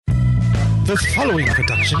The following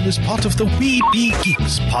production is part of the We Be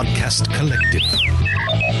Geeks podcast collective.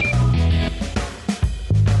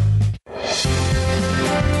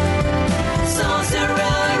 Sorcerer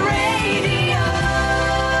Radio.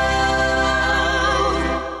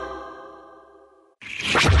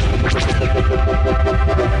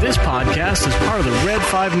 This podcast is part of the Red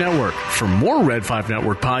 5 Network. For more Red 5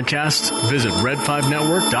 Network podcasts, visit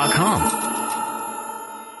red5network.com.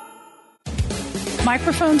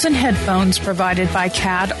 Microphones and headphones provided by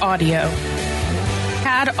CAD Audio.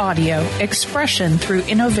 CAD Audio, expression through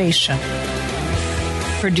innovation.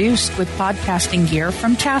 Produced with podcasting gear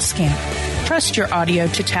from Tascam. Trust your audio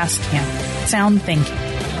to Tascam. Sound thinking.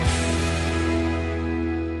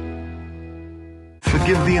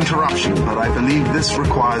 Forgive the interruption, but I believe this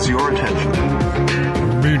requires your attention.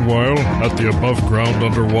 Meanwhile, at the above-ground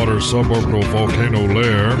underwater suborbital volcano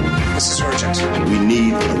lair... This is urgent. We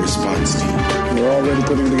need a response team. We're already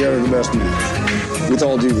putting together the best man. With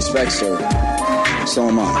all due respect, sir, so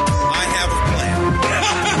am I. I have a plan.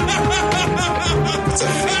 It's a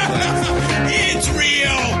fake laugh. It's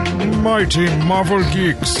real! Mighty Marvel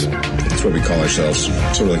Geeks. That's what we call ourselves,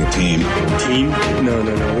 sort of like a team. Team? No.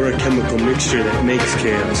 We're a chemical mixture that makes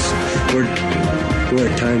chaos. We're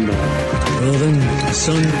a time bomb. Well then,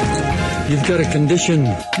 son, you've got a condition.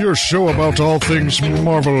 Your show about all things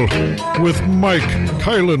Marvel with Mike,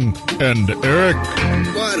 Kylan, and Eric.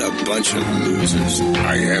 What a bunch of losers.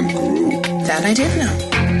 I am Groot. That I did know.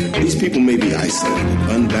 These people may be isolated,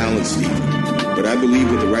 unbalanced even, but I believe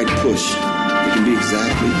with the right push, we can be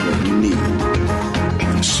exactly what we need.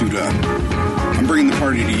 Suit up. I'm bringing the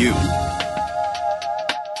party to you.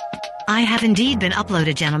 I have indeed been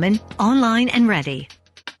uploaded, gentlemen, online and ready.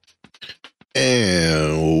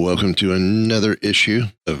 And welcome to another issue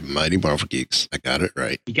of Mighty Marvel Geeks. I got it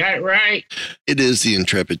right. You got it right. It is the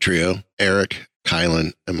Intrepid Trio, Eric,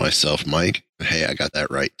 Kylan, and myself, Mike. Hey, I got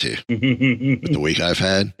that right too. With the week I've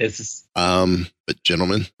had. But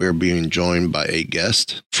gentlemen, we're being joined by a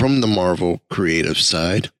guest from the Marvel creative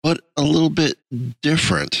side, but a little bit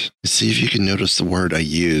different. See if you can notice the word I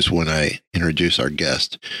use when I introduce our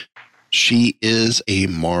guest. She is a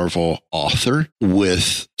Marvel author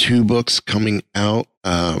with 2 books coming out.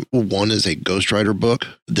 One is a Ghost Rider book.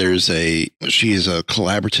 She is a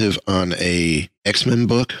collaborative on a X-Men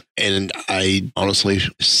book. And I honestly,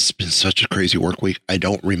 it's been such a crazy work week. I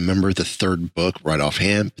don't remember the 3rd book right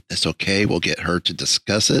offhand, but that's okay. We'll get her to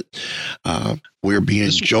discuss it. We're being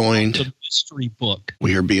joined. The mystery book.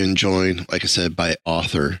 We are being joined, like I said, by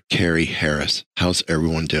author Carrie Harris. How's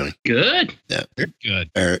everyone doing? Good. Yeah. Good.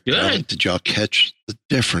 Eric, Good. Did y'all catch the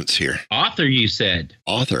difference here? Author, you said.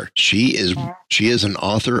 Author. She is an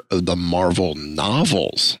author of the Marvel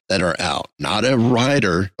novels that are out, not a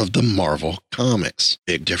writer of the Marvel comics.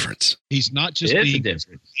 Big difference. He's not just It is a being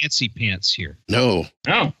difference. fancy pants here. No.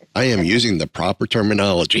 Oh. I am using the proper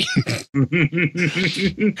terminology.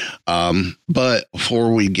 But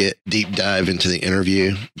before we get deep dive into the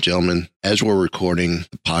interview, gentlemen, as we're recording,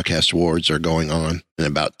 the podcast awards are going on. And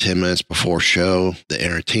about 10 minutes before show, the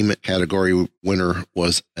entertainment category winner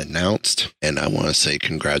was announced. And I want to say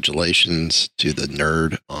congratulations to the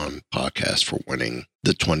Nerd On podcast for winning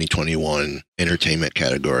the 2021 entertainment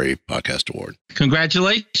category podcast award.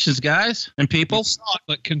 Congratulations, guys and people. It's not,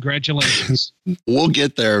 but congratulations. We'll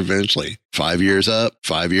get there eventually. 5 years up,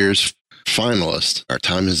 5 years finalist. Our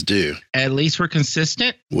time is due. At least we're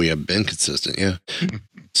consistent. We have been consistent, yeah.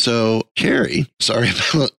 So, Carrie, sorry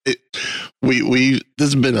about it.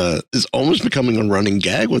 It's almost becoming a running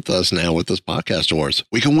gag with us now with this podcast awards.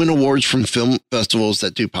 We can win awards from film festivals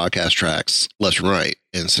that do podcast tracks left and right.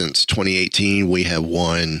 And since 2018, we have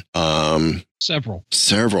won Several.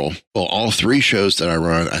 Well, all 3 shows that I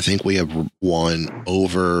run, I think we have won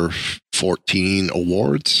over 14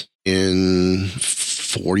 awards in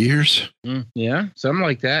 4 years. Yeah, something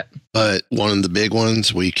like that. But one of the big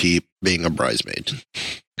ones, we keep being a bridesmaid.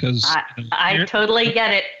 Because I totally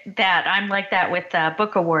get it. That I'm like that with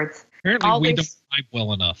book awards. Apparently we don't write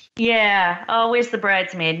well enough. Yeah, always the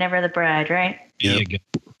bridesmaid, never the bride, right? Yep.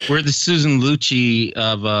 We're the Susan Lucci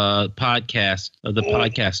of podcast of the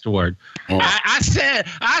podcast award. Oh. I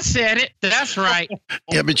said it. That's right.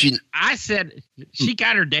 Yeah, but I said she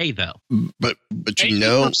got her day though. But you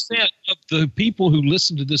know, 80% of the people who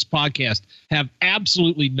listen to this podcast have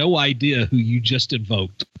absolutely no idea who you just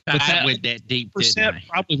invoked. But I went that deep. Didn't I?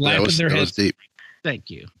 Probably laughing their heads. Deep. Thank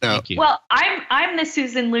you. No. Thank you. Well, I'm the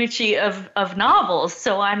Susan Lucci of novels,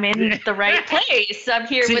 so I'm in the right place. I'm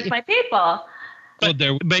here with my people. But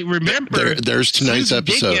remember, there's tonight's Susan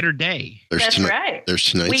episode. did get her day. That's right.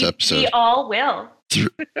 There's tonight's episode. We all will.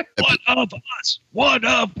 One of us. One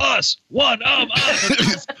of us. One of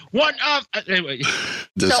us. One of. Anyway.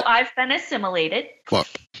 So I've been assimilated. Well,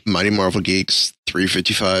 Mighty Marvel Geeks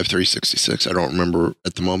 355, 366. I don't remember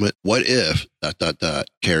at the moment. What if ...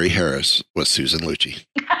 Carrie Harris was Susan Lucci?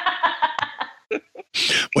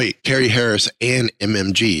 Wait, Carrie Harris and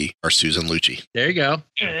MMG are Susan Lucci. There you go.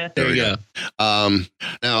 There you go.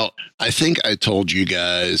 Now, I think I told you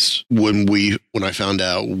guys when I found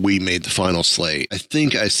out we made the final slate, I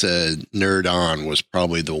think I said Nerd On was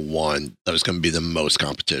probably the one that was going to be the most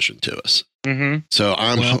competition to us. Mm-hmm. So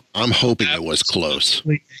I'm hoping it was close.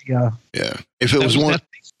 Yeah. Yeah. If it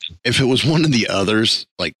was one of the others,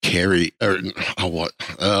 like Carrie or what?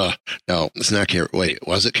 No, it's not Carrie. Wait,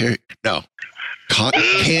 was it Carrie? No.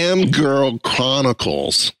 Cam Girl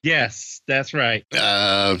Chronicles. Yes, that's right.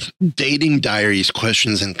 Dating Diaries,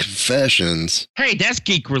 Questions and Confessions. Hey, that's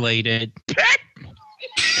geek related.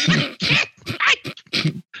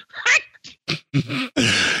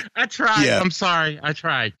 I tried. Yeah. I'm sorry. I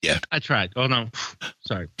tried. Yeah. I tried. Oh, no.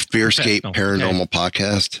 Sorry. Fearscape Paranormal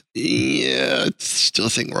Podcast. Yeah, I still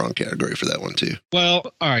think we're on category for that one, too.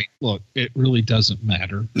 Well, all right. Look, it really doesn't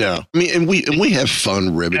matter. No. I mean, and we have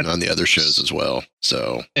fun ribbing on the other shows as well.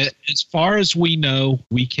 So as far as we know,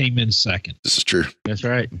 we came in second. This is true. That's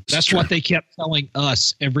right. That's what they kept telling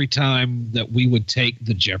us every time that we would take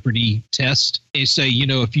the Jeopardy test. They say,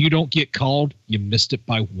 if you don't get called, you missed it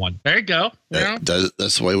by one. There you go.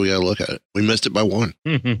 That's the way we got to look at it. We missed it by one.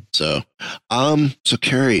 Mm-hmm. So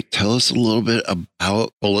Carrie, tell us a little bit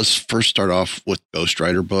about, well, let's first start off with Ghost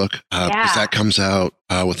Rider book. Because that comes out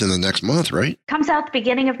within the next month, right? Comes out the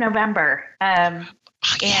beginning of November.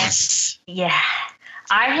 Yes. Yeah.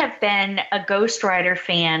 I have been a Ghost Rider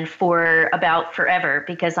fan for about forever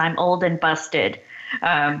because I'm old and busted.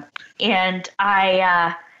 And it's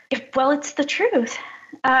the truth.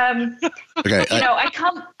 Okay.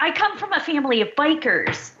 I come from a family of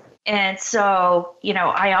bikers. And so,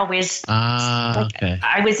 I always,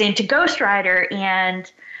 I was into Ghost Rider,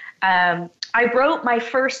 and I wrote my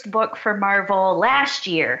first book for Marvel last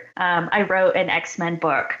year. I wrote an X-Men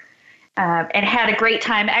book. And had a great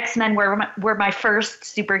time. X-Men were my first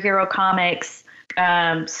superhero comics.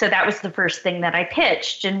 So that was the first thing that I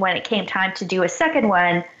pitched. And when it came time to do a second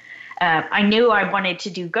one, I knew I wanted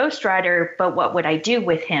to do Ghost Rider, but what would I do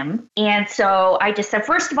with him? And so I just said,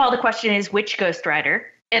 first of all, the question is which Ghost Rider?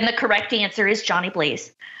 And the correct answer is Johnny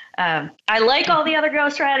Blaze. I like all the other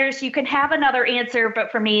Ghost Riders. You can have another answer,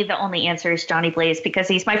 but for me, the only answer is Johnny Blaze because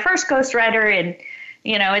he's my first Ghost Rider, and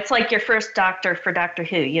it's like your first Doctor for Doctor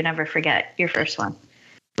Who. You never forget your first one.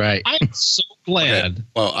 Right. I'm so glad. Okay.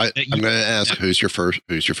 Well, I'm going to ask who's your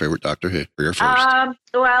favorite Doctor Who for your first?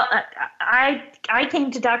 I came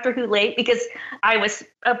to Doctor Who late because I was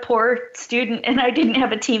a poor student and I didn't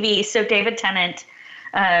have a TV. So David Tennant.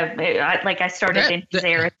 I started in his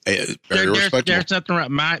era. There's nothing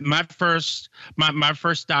wrong. My first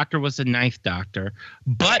Doctor was the 9th Doctor,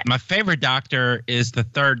 but my favorite Doctor is the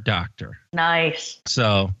 3rd Doctor. Nice.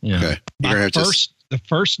 So okay. The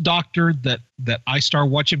first Doctor that I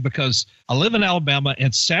started watching, because I live in Alabama,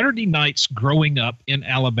 and Saturday nights growing up in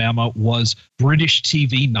Alabama was British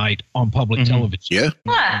TV night on public television. Yeah.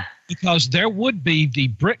 Huh. Because there would be the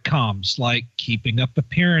Britcoms like Keeping Up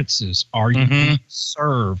Appearances, Are You Being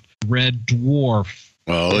Served, Red Dwarf.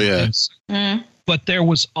 Oh, yeah. But there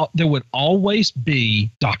would always be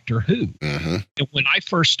Doctor Who. Mm-hmm. And when I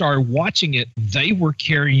first started watching it, they were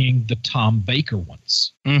carrying the Tom Baker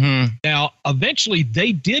ones. Mm-hmm. Now, eventually,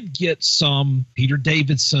 they did get some Peter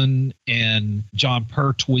Davidson and John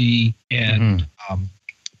Pertwee and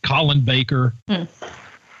Colin Baker.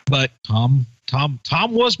 But Tom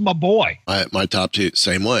was my boy. My top two,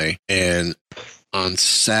 same way. And on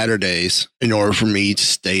Saturdays, in order for me to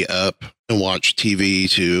stay up and watch TV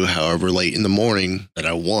to however late in the morning that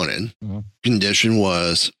I wanted, condition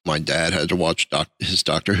was my dad had to watch his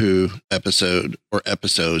Doctor Who episode or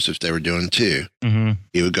episodes if they were doing 2. Mm-hmm.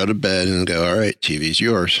 He would go to bed and go, all right, TV's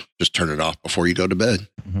yours. Just turn it off before you go to bed.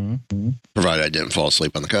 Provided I didn't fall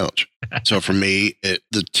asleep on the couch. So for me,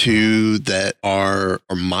 the two that are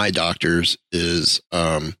my doctors is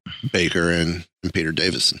Baker and Peter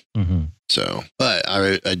Davison. So, but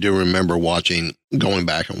I do remember going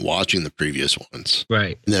back and watching the previous ones.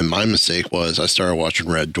 Right. And then my mistake was I started watching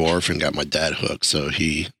Red Dwarf and got my dad hooked. So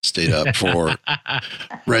he stayed up for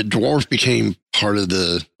Red Dwarf became part of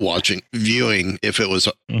the viewing if it was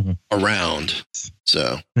around.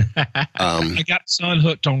 So I got son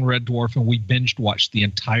hooked on Red Dwarf, and we binged watched the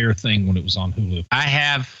entire thing when it was on Hulu. I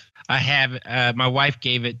have I have. My wife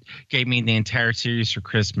gave me the entire series for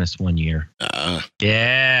Christmas one year.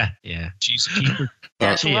 Yeah. She's a keeper.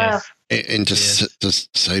 That's she love. is. And to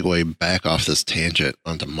segue back off this tangent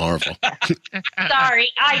onto Marvel. Sorry,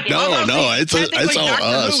 I did. No, it's all Doctor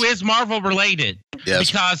us. Who is Marvel related.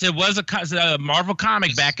 Yes. Because it was a Marvel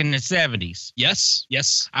comic back in the 70s. Yes.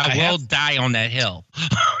 I will die on that hill.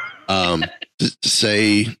 To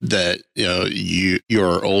say that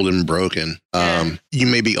you're old and broken. You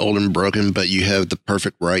may be old and broken, but you have the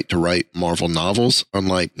perfect right to write Marvel novels,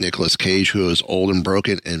 unlike Nicolas Cage, who is old and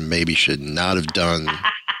broken and maybe should not have done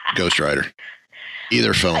Ghost Rider.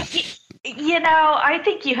 Either film. I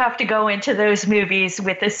think you have to go into those movies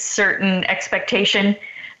with a certain expectation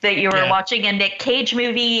that you were watching a Nick Cage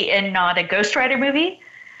movie and not a Ghost Rider movie.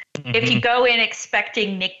 Mm-hmm. If you go in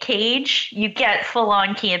expecting Nick Cage, you get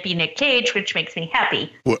full-on campy Nick Cage, which makes me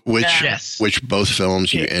happy. Which both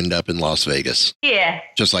films you end up in Las Vegas. Yeah.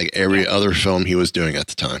 Just like every other film he was doing at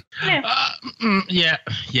the time.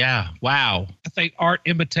 Yeah. Wow. I think art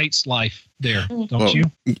imitates life there, don't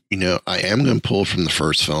you? I am going to pull from the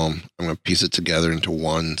first film. I'm going to piece it together into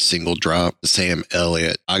one single drop. Sam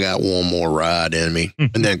Elliott, I got one more ride in me.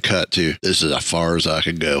 And then cut to, this is as far as I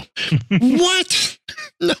could go. What?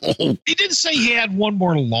 No. He didn't say he had one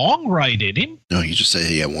more long ride in him. No, he just said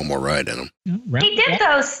he had one more ride in him. He did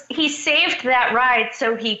those. He saved that ride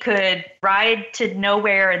so he could ride to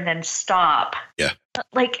nowhere and then stop. Yeah.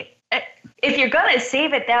 Like, if you're going to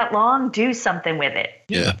save it that long, do something with it.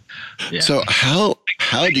 Yeah. So how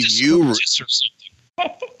do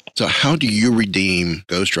you redeem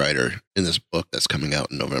Ghost Rider in this book that's coming out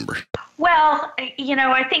in November? Well,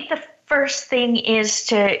 I think the first thing is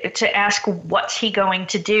to ask what's he going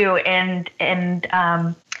to do and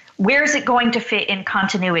where is it going to fit in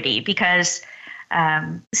continuity, because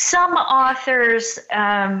some authors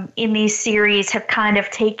in these series have kind of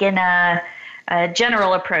taken a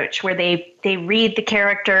general approach where they read the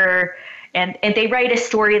character and they write a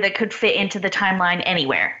story that could fit into the timeline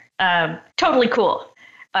anywhere. Totally cool.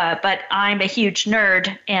 But I'm a huge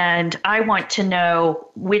nerd, and I want to know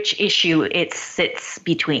which issue it sits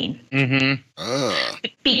between. Mm-hmm.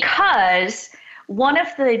 Because one of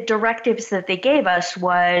the directives that they gave us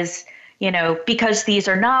was, because these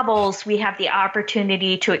are novels, we have the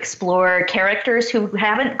opportunity to explore characters who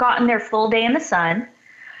haven't gotten their full day in the sun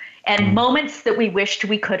and moments that we wished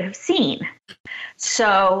we could have seen.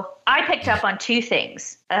 So I picked up on two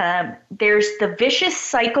things. There's the Vicious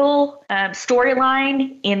Cycle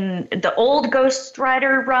storyline in the old Ghost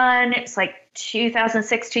Rider run. It's like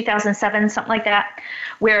 2006, 2007, something like that,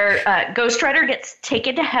 where Ghost Rider gets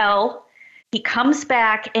taken to hell. He comes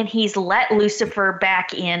back and he's let Lucifer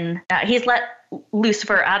back in. He's let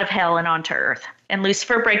Lucifer out of hell and onto Earth. And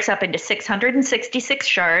Lucifer breaks up into 666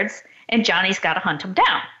 shards, and Johnny's got to hunt him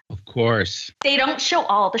down. Of course. They don't show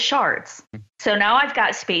all the shards. So now I've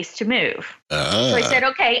got space to move. So I said,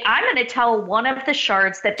 okay, I'm going to tell one of the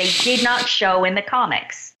shards that they did not show in the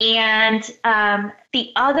comics. And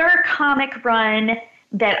the other comic run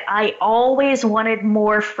that I always wanted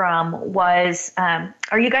more from was,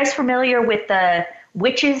 are you guys familiar with the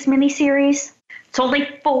Witches miniseries? It's only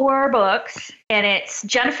 4 books, and it's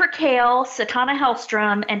Jennifer Kale, Satana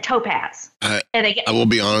Hellstrom, and Topaz. I will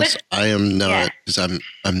be honest, I am not, because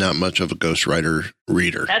I'm not much of a Ghost Rider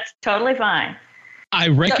reader. That's totally fine. I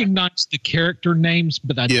recognize the character names,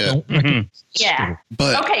 but I don't recognize the story.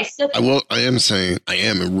 But okay, so I am saying I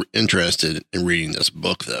am interested in reading this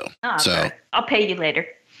book, though. Oh, so okay. I'll pay you later.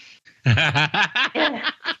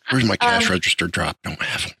 Where's my cash register drop? Don't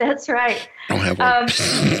have one. That's right. Don't have one.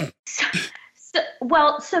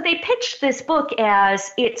 So they pitched this book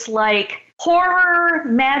as it's like horror,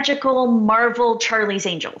 magical, Marvel, Charlie's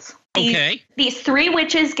Angels. These 3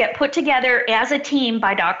 witches get put together as a team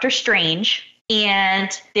by Doctor Strange, and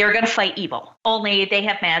they're going to fight evil. Only they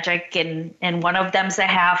have magic, and one of them's a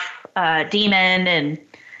half demon, and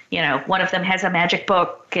one of them has a magic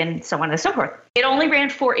book, and so on and so forth. It only ran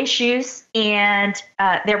 4 issues, and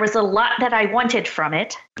there was a lot that I wanted from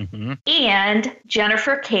it. Mm-hmm. And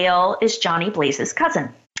Jennifer Kale is Johnny Blaze's cousin.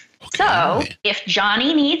 Okay. So if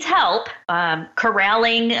Johnny needs help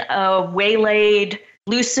corralling a waylaid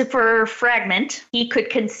Lucifer fragment, he could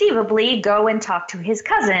conceivably go and talk to his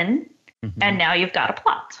cousin, and now you've got a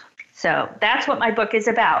plot. So that's what my book is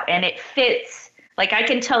about, and it fits. Like, I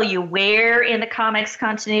can tell you where in the comics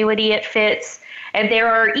continuity it fits. And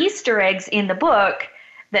there are Easter eggs in the book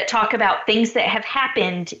that talk about things that have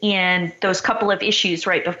happened in those couple of issues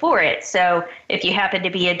right before it. So if you happen to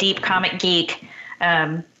be a deep comic geek,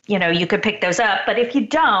 you could pick those up. But if you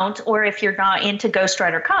don't, or if you're not into Ghost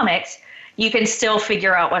Rider comics, you can still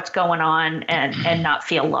figure out what's going on and not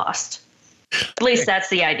feel lost. At least that's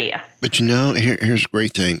the idea. But here's a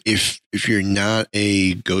great thing. If you're not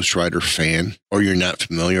a Ghost Rider fan or you're not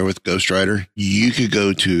familiar with Ghost Rider, you could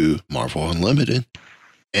go to Marvel Unlimited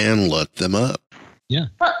and look them up. Yeah.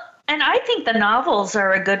 Well, and I think the novels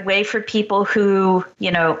are a good way for people who,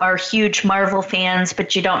 are huge Marvel fans,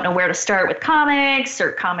 but you don't know where to start with comics,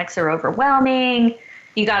 or comics are overwhelming.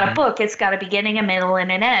 You got a book, it's got a beginning, a middle,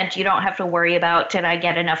 and an end. You don't have to worry about, did I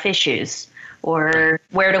get enough issues? Or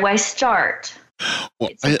where do I start?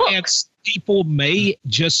 Well, and people may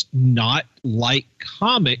just not like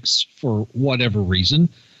comics for whatever reason.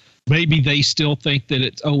 Maybe they still think that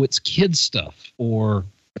it's kid stuff, or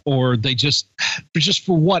they just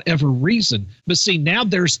for whatever reason. But see, now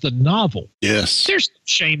there's the novel. Yes. There's no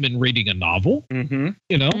shame in reading a novel.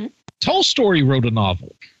 Mm-hmm. Tolstoy wrote a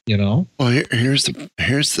novel. Well, here's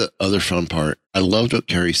the other fun part. I loved what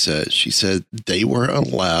Carrie said. She said they were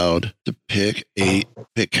allowed to pick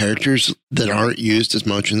characters that aren't used as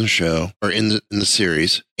much in the show or in the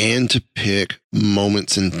series, and to pick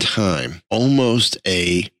moments in time, almost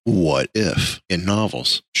a what if in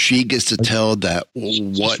novels. She gets to tell that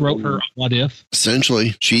Just wrote her what if.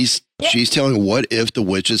 Essentially, she's telling what if the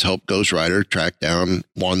witches helped Ghost Rider track down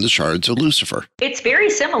one of the shards of Lucifer. It's very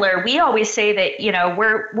similar. We always say that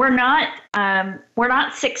we're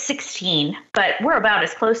not 616, but we're about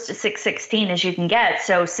as close to 616 as you can get.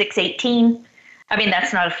 So 618. I mean,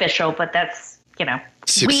 that's not official, but that's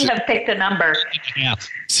we have picked a number.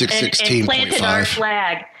 616.5. And planted our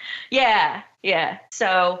flag. Yeah.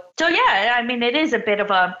 So yeah. I mean, it is a bit of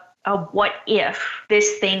a what if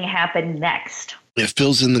this thing happened next. It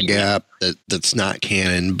fills in the gap that's not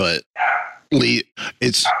canon, but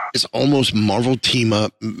it's almost Marvel team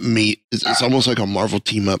up it's almost like a Marvel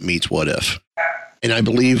team up meets What If. And I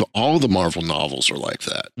believe all the Marvel novels are like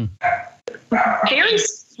that. Very,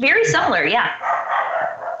 very similar, yeah.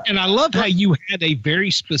 And I love how you had a very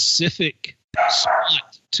specific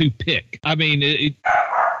spot to pick. I mean,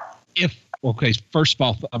 first of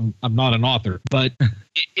all, I'm not an author, but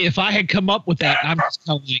if I had come up with that, I'm just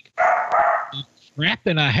kind of like, crap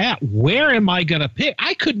in a hat. Where am I going to pick?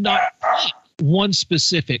 I could not pick one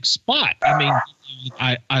specific spot. I mean,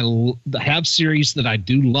 I have series that I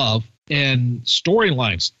do love and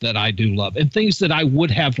storylines that I do love and things that I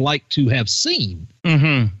would have liked to have seen.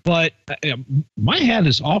 Mm-hmm. But my hat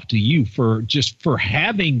is off to you for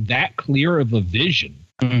having that clear of a vision.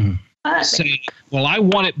 Mm-hmm. Say, well, I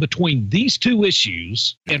want it between these two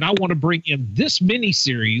issues, and I want to bring in this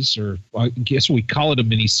miniseries, or I guess we call it a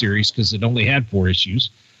miniseries because it only had 4 issues.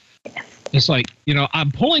 It's like,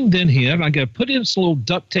 I'm pulling them here, and I got to put in some little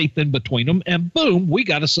duct tape in between them, and boom, we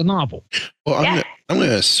got us a novel. Well, I'm going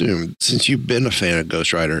to assume, since you've been a fan of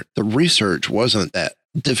Ghost Rider, the research wasn't that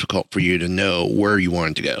difficult for you to know where you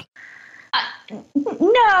wanted to go.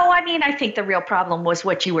 No, I mean, I think the real problem was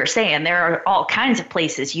what you were saying. There are all kinds of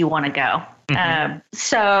places you want to go. Mm-hmm.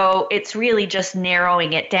 So it's really just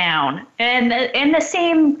narrowing it down. And the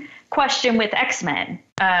same question with X-Men.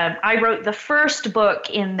 I wrote the first book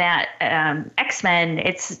in that X-Men.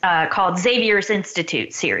 It's called Xavier's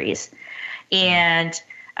Institute series. And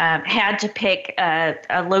had to pick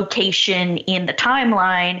a location in the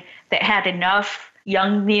timeline that had enough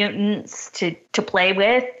young mutants to play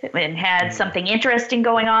with and had something interesting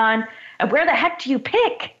going on. And where the heck do you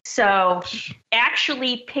pick? So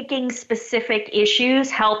actually picking specific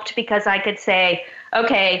issues helped, because I could say,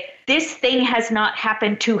 okay, this thing has not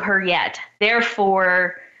happened to her yet.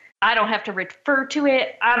 Therefore, I don't have to refer to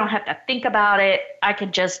it. I don't have to think about it. I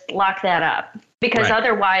can just lock that up, because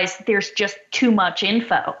otherwise there's just too much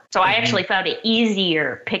info. So I actually found it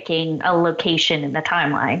easier picking a location in the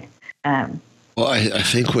timeline. Well, I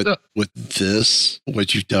think with this,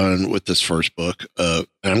 what you've done with this first book, and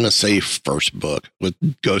I'm going to say first book with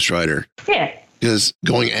Ghost Rider. Yeah. Because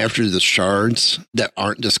going after the shards that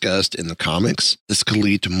aren't discussed in the comics, this could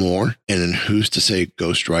lead to more. And then who's to say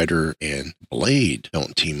Ghost Rider and Blade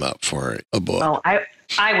don't team up for a book? Oh,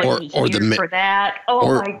 I would be here for that.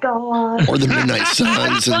 Oh, my God. Or the Midnight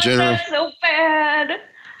Suns in general. That's so bad.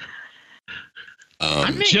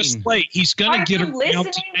 Just wait. He's going to get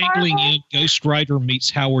around to angling in Ghost Rider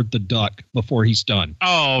meets Howard the Duck before he's done.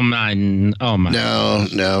 Oh, my. No,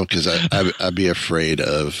 because I'd be afraid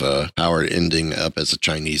of Howard ending up as a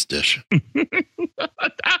Chinese dish.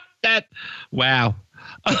 Wow.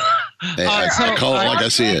 Hey, I call it like I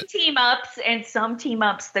see it. Team-ups and some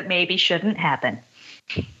team-ups that maybe shouldn't happen.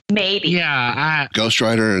 Maybe. Yeah. Ghost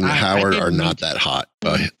Rider and Howard are not that hot.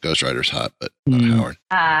 Ghost Rider's hot, but not Howard.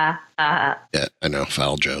 Yeah, I know.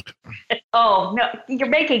 Foul joke. Oh, no, you're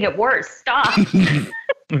making it worse. Stop.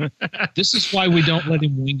 This is why we don't let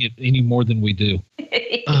him wing it any more than we do.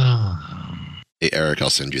 Hey, Eric, I'll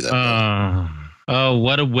send you that. Oh,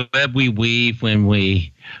 what a web we weave when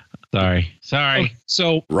we... Sorry. Oh,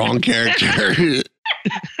 so wrong character.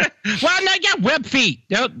 Well, no, yeah, web feet.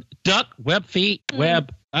 Duck, web feet,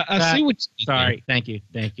 web. I see what you Sorry. Thank you.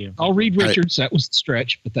 I'll read Richards. That was the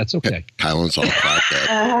stretch, but that's okay. Kylan's all about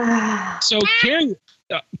that. So, Carrie,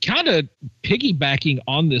 kind of piggybacking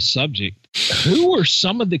on this subject, who are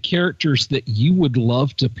some of the characters that you would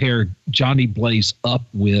love to pair Johnny Blaze up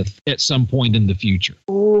with at some point in the future?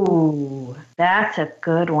 Ooh, that's a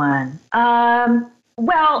good one.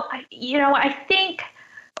 Well, I think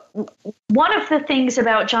one of the things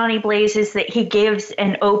about Johnny Blaze is that he gives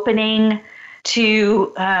an opening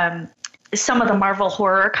to some of the Marvel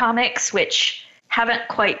horror comics, which haven't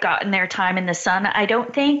quite gotten their time in the sun, I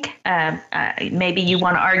don't think. Maybe you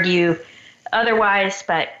want to argue otherwise,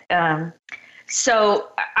 but so,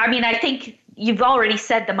 I mean, I think you've already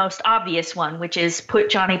said the most obvious one, which is put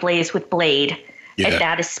Johnny Blaze with Blade. Yeah. And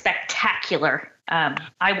that is spectacular.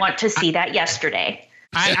 I want to see that yesterday.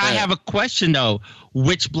 I have a question though.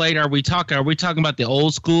 Which Blade are we talking? Are we talking about the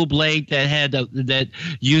old school Blade that had that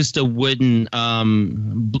used the wooden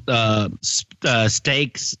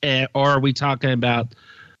stakes, or are we talking about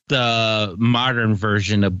the modern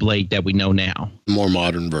version of Blade that we know now? More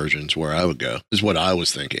modern versions, where I would go, is what I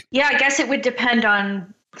was thinking. Yeah, I guess it would depend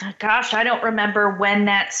on. Gosh, I don't remember when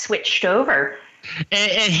that switched over.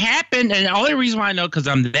 It happened, and the only reason why I know because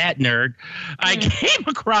I'm that nerd. I came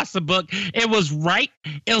across the book. It was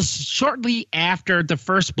shortly after the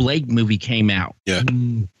first Blade movie came out. Yeah,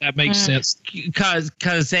 that makes sense. Because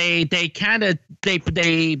they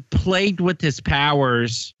played with his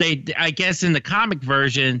powers. I guess in the comic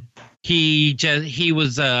version, he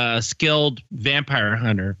was a skilled vampire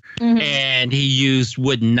hunter, and he used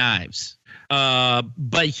wooden knives.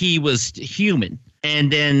 But he was human.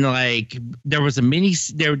 And then, like, there was a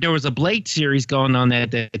Blade series going on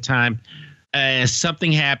at that time.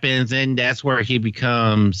 Something happens, and that's where he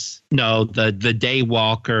becomes, the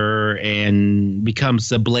Daywalker and becomes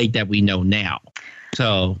the Blade that we know now.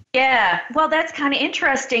 So yeah, well, that's kind of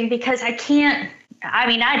interesting because I'd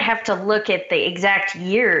have to look at the exact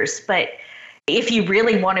years, but if you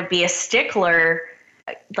really want to be a stickler,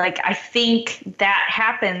 like, I think that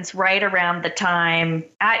happens right around the time.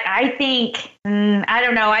 I think, I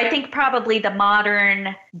don't know. I think probably the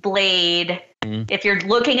modern Blade, if you're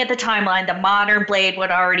looking at the timeline, the modern Blade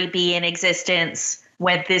would already be in existence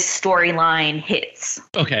when this storyline hits.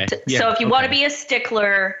 Okay. So if you want to be a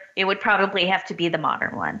stickler, it would probably have to be the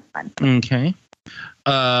modern one. Okay.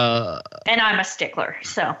 And I'm a stickler,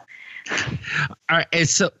 so. All right.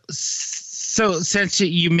 So since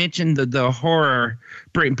you mentioned the horror,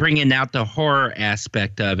 bringing out the horror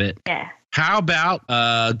aspect of it. Yeah. How about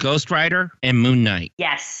Ghost Rider and Moon Knight?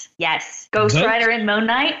 Yes. Ghost Rider and Moon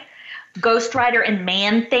Knight. Ghost Rider and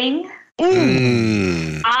Man-Thing.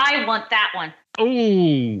 I want that one.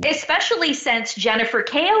 Ooh. Especially since Jennifer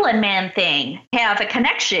Kale and Man-Thing have a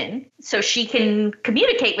connection, so she can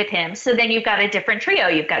communicate with him. So then you've got a different trio.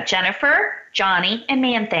 You've got Jennifer, Johnny, and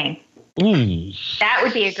Man-Thing. Ooh. That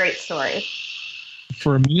would be a great story.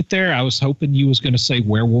 For a minute there, I was hoping you was going to say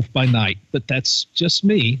Werewolf by Night, but that's just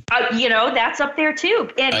me. That's up there too.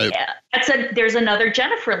 And there's another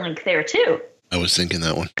Jennifer link there too. I was thinking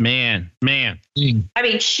that one. Man. I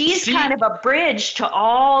mean, she's kind of a bridge to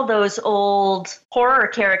all those old horror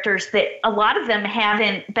characters that a lot of them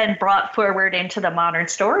haven't been brought forward into the modern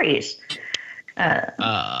stories.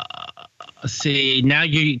 See, now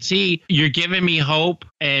you're giving me hope,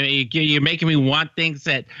 and you're making me want things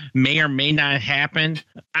that may or may not happen.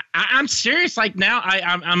 I'm serious. Like, now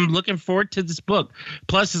I'm looking forward to this book.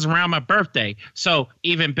 Plus, it's around my birthday, so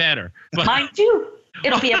even better. But, mine too.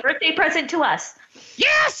 It'll be a birthday present to us.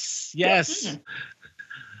 Yes.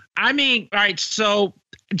 I mean, all right. So,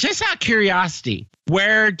 just out of curiosity,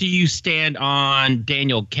 where do you stand on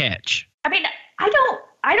Daniel Ketch? I mean,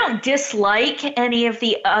 I don't dislike any of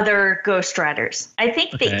the other Ghost Riders. I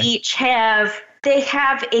think they each have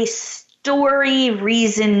a story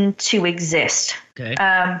reason to exist. Okay.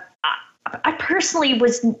 I personally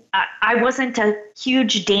wasn't a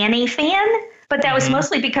huge Danny fan, but that was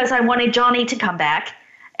mostly because I wanted Johnny to come back.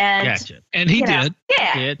 And, gotcha. And he did.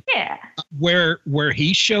 Yeah. Where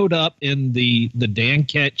he showed up in the Dan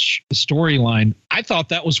Ketch storyline, I thought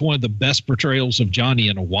that was one of the best portrayals of Johnny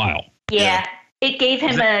in a while. Yeah. It gave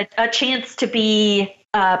him a chance to be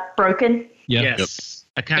broken. Yeah. Yes.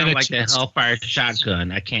 I kind of like the Hellfire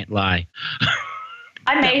shotgun. I can't lie.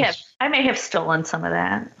 I may have stolen some of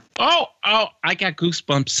that. Oh, I got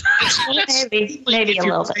goosebumps. maybe a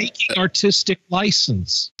little bit. Taking artistic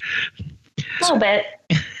license. A little bit.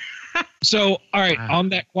 So, all right, on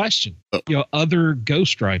that question, other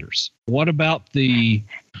Ghost Riders. What about the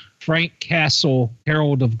Frank Castle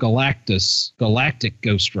Herald of Galactus Galactic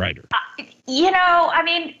Ghost Rider? I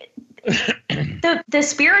mean, the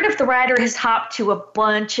spirit of the rider has hopped to a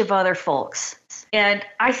bunch of other folks. And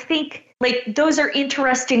I think those are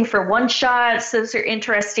interesting for one-shots. Those are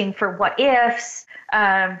interesting for what-ifs.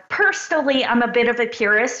 Personally, I'm a bit of a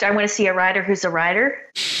purist. I want to see a rider who's a rider.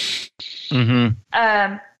 Mm-hmm.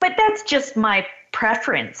 But that's just my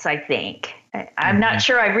preference, I think. I'm not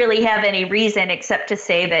sure I really have any reason except to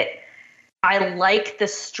say that I like the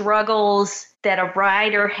struggles that a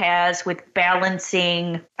rider has with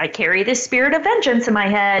balancing, I carry the spirit of vengeance in my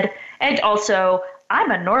head, and also I'm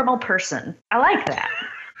a normal person. I like that.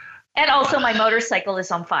 And also my motorcycle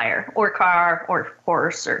is on fire, or car, or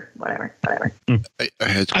horse, or whatever. I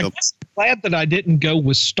had to go. I'm glad that I didn't go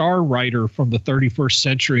with Star Rider from the 31st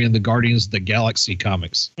century in the Guardians of the Galaxy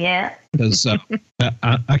comics. Yeah. Because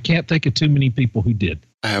I can't think of too many people who did.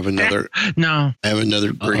 I have another. No. I have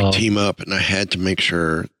another great team up, and I had to make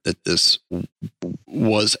sure that this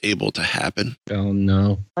was able to happen. Oh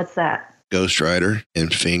no! What's that? Ghost Rider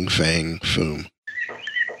and Fin Fang Foom.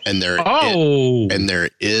 And there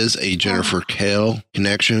is a Jennifer Kale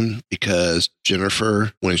connection because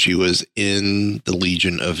Jennifer, when she was in the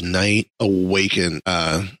Legion of Night,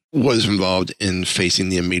 was involved in facing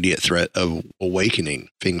the immediate threat of awakening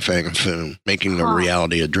Fin Fang Foom, making a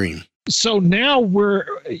reality a dream. So now we're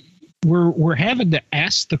having to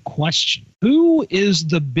ask the question: who is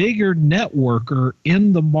the bigger networker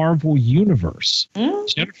in the Marvel universe?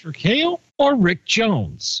 Jennifer Kale or Rick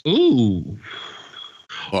Jones? Ooh.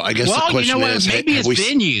 Well, I guess the question is, maybe it's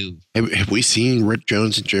venue. Have we seen Rick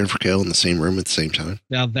Jones and Jennifer Kale in the same room at the same time?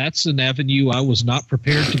 Now, that's an avenue I was not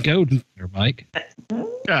prepared to go to there, Mike.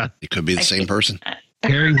 It could be the same person.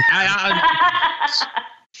 Carrie.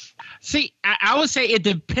 See, I would say it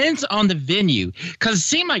depends on the venue, because it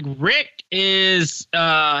seemed like Rick is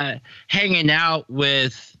hanging out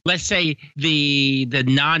with, let's say, the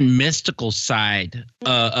non-mystical side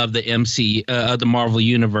of the of the Marvel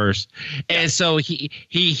universe, and so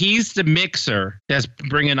he's the mixer that's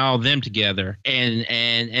bringing all of them together, and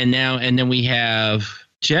then we have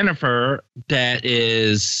Jennifer that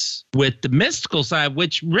is with the mystical side,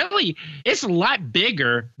 which really it's a lot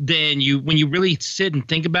bigger than when you really sit and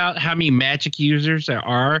think about how many magic users there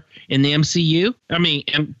are in the MCU. I mean,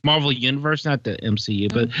 Marvel Universe, not the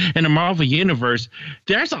MCU, but in the Marvel Universe,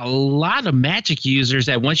 there's a lot of magic users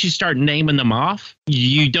that once you start naming them off,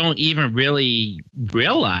 you don't even really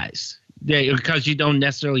realize. Because you don't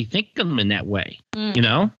necessarily think of them in that way, you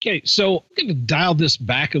know? Okay, so I'm going to dial this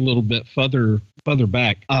back a little bit further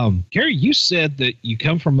back. Carrie, you said that you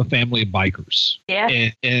come from a family of bikers.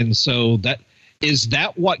 Yeah. And so is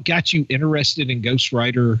that what got you interested in Ghost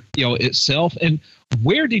Rider, itself? And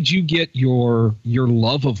where did you get your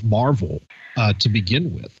love of Marvel to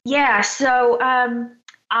begin with? Yeah, so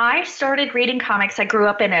I started reading comics. I grew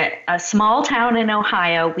up in a small town in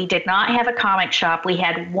Ohio. We did not have a comic shop. We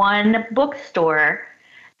had one bookstore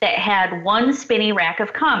that had one spinny rack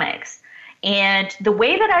of comics. And the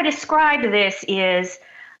way that I describe this is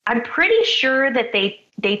I'm pretty sure that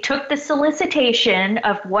they took the solicitation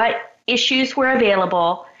of what issues were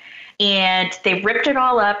available and they ripped it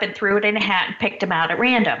all up and threw it in a hat and picked them out at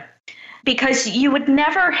random. Because you would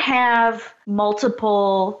never have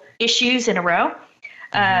multiple issues in a row.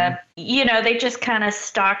 They just kind of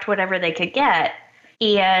stocked whatever they could get.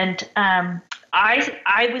 And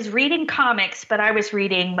I was reading comics, but I was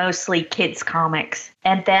reading mostly kids' comics.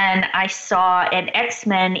 And then I saw an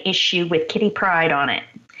X-Men issue with Kitty Pryde on it.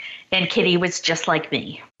 And Kitty was just like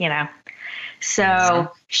me,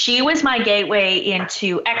 So she was my gateway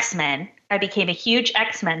into X-Men. I became a huge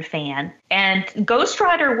X-Men fan. And Ghost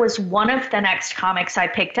Rider was one of the next comics I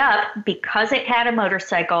picked up because it had a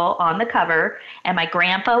motorcycle on the cover. And my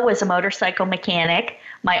grandpa was a motorcycle mechanic.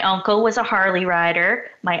 My uncle was a Harley rider.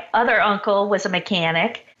 My other uncle was a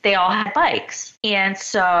mechanic. They all had bikes. And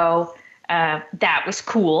so that was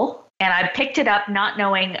cool. And I picked it up not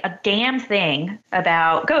knowing a damn thing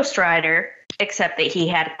about Ghost Rider, except that he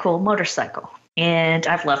had a cool motorcycle. And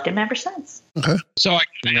I've loved him ever since. Okay. So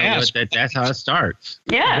that's how it starts.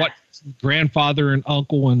 Yeah. What grandfather and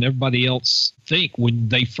uncle and everybody else think when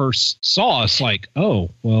they first saw us? Like, oh,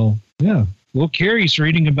 well, yeah. Well, Carrie's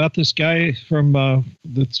reading about this guy from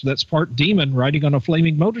that's part demon riding on a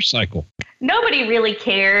flaming motorcycle. Nobody really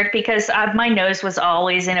cared because my nose was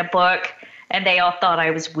always in a book, and they all thought I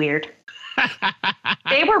was weird.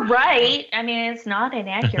 They were right. I mean, it's not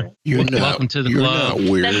inaccurate. Welcome to the club. You're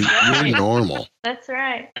not weird. Right. You're normal. That's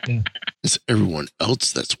right. It's everyone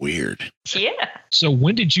else that's weird. Yeah. So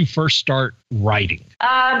when did you first start writing?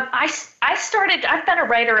 I started, I've been a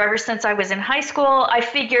writer ever since I was in high school. I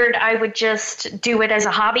figured I would just do it as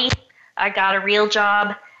a hobby. I got a real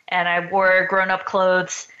job and I wore grown-up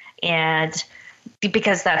clothes, and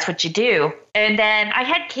because that's what you do. And then I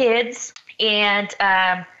had kids, and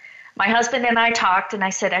my husband and I talked, and I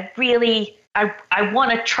said, I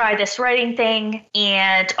want to try this writing thing,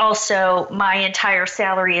 and also my entire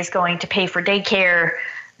salary is going to pay for daycare,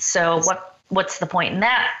 so what's the point in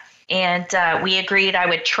that? And we agreed I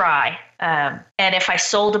would try. And if I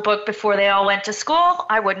sold a book before they all went to school,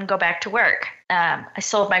 I wouldn't go back to work. I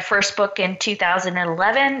sold my first book in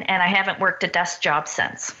 2011, and I haven't worked a desk job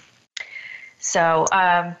since. So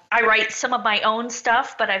I write some of my own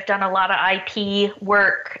stuff, but I've done a lot of IP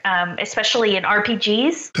work, especially in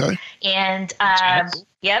RPGs. Okay. And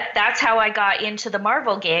yep, that's how I got into the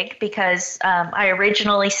Marvel gig, because I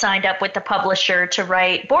originally signed up with the publisher to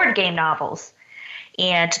write board game novels.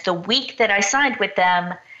 And the week that I signed with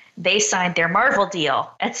them, they signed their Marvel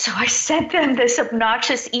deal. And so I sent them this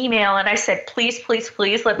obnoxious email, and I said, please, please,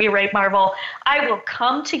 please let me write Marvel. I will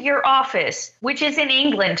come to your office, which is in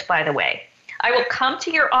England, by the way. I will come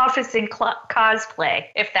to your office in cosplay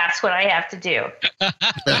if that's what I have to do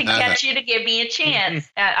to get you to give me a chance.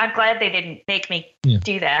 I'm glad they didn't make me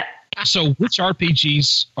do that. So which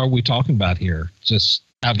RPGs are we talking about here? Just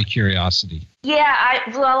out of curiosity. Yeah,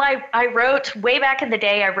 I wrote way back in the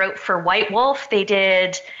day. I wrote for White Wolf. They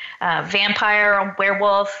did vampire,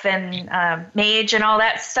 werewolf, and mage and all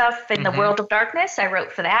that stuff in the World of Darkness. I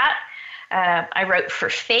wrote for that. I wrote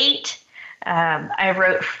for Fate. I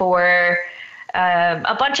wrote for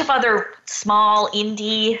a bunch of other small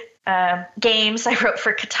indie games. I wrote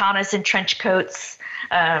for Katanas and Trench Coats.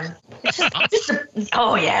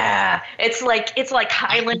 Oh yeah, it's like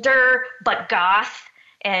Highlander but goth,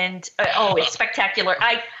 and it's spectacular.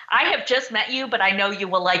 I have just met you, but I know you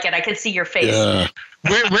will like it. I can see your face. Yeah.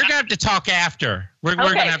 We're gonna have to talk after. We're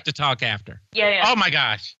gonna have to talk after. Yeah. Oh my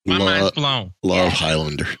gosh, my mind's blown. Love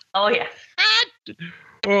Highlander. Oh yeah.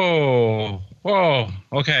 Oh,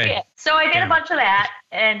 okay. Yeah. So I did a bunch of that,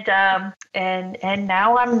 and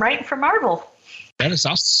now I'm writing for Marvel. That is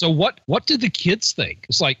awesome. So what did the kids think?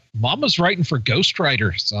 It's like, Mama's writing for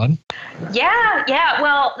Ghostwriter, son. Yeah.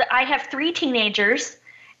 Well, I have 3 teenagers,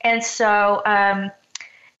 and so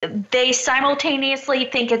they simultaneously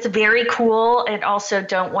think it's very cool and also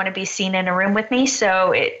don't want to be seen in a room with me.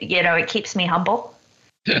 So it keeps me humble.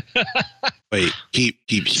 Wait,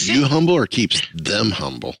 keeps you humble or keeps them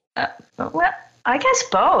humble? Well, I guess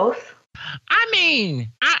both. I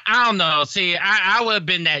mean, I don't know. See, I would have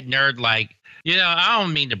been that nerd, like, I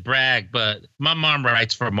don't mean to brag, but my mom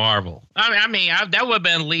writes for Marvel. I mean, that would have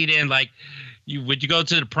been lead in, like, would you go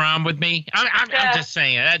to the prom with me? I'm just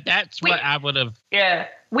saying that's what I would have. Yeah,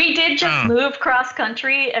 we did just move cross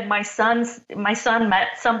country, and my son met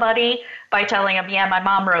somebody by telling him, yeah, my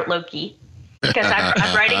mom wrote Loki. Because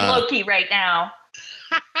I'm writing Loki right now.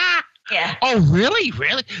 Yeah. Oh, really?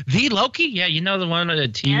 The Loki? Yeah, the one on the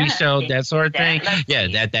TV show, that sort of thing. Loki.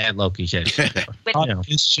 Yeah, that Loki shit.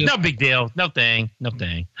 No big deal. No thing.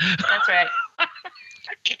 That's right.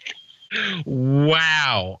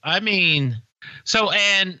 Wow. I mean, so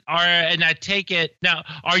and I take it now.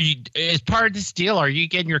 Are you, as part of this deal, are you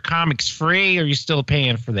getting your comics free, or are you still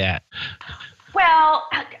paying for that? Well,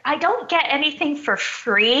 I don't get anything for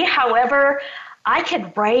free. However, I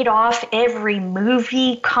could write off every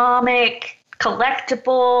movie, comic,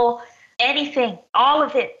 collectible, anything, all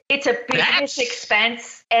of it. It's a business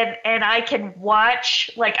expense, and I can watch.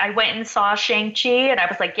 Like, I went and saw Shang-Chi, and I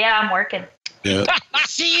was like, yeah, I'm working. Yeah.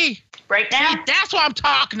 See? Right now? See, that's what I'm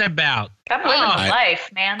talking about. I'm living my life,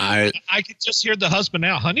 man. I can just hear the husband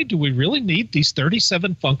now. Honey, do we really need these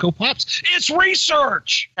 37 Funko Pops? It's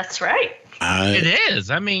research. That's right. It is.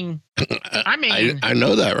 I mean, I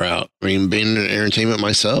know that route. I mean, being in entertainment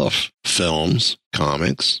myself, films,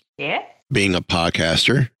 comics. Yeah. Being a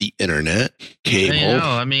podcaster, the internet, cable.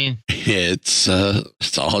 I mean, it's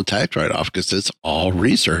all a tax write-off because it's all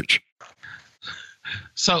research.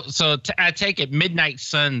 So I take it Midnight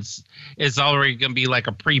Suns is already going to be like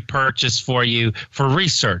a pre-purchase for you for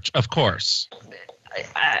research, of course.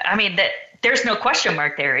 I mean, there's no question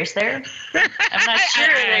mark there, is there? I'm not sure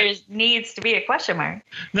there needs to be a question mark.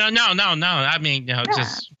 No. I mean,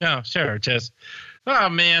 sure. Just, oh,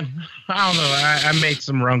 man. I don't know. I made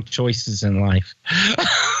some wrong choices in life.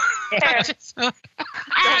 I just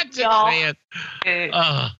man.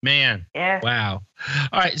 Oh, man. Yeah. Wow.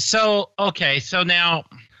 All right. So, okay. So now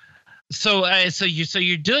So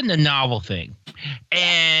you're doing the novel thing,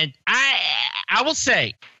 and I will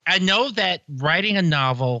say, I know that writing a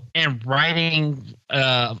novel and writing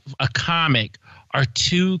a comic are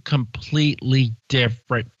two completely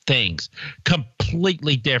different things.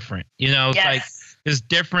 Completely different. It's like there's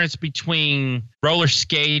difference between roller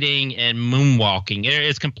skating and moonwalking.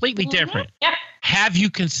 It's completely different. Yeah. Have you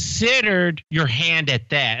considered your hand at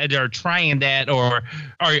that, or trying that, or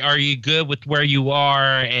are you good with where you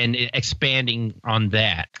are and expanding on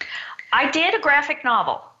that? I did a graphic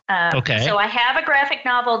novel. Okay. So I have a graphic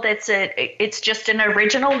novel it's just an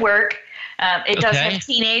original work. It does have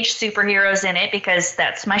teenage superheroes in it because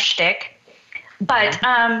that's my shtick. But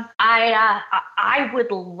I would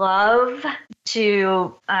love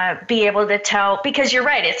to be able to tell, because you're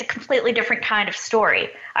right, it's a completely different kind of story.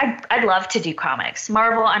 I'd love to do comics.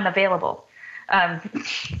 Marvel, I'm available. And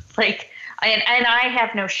I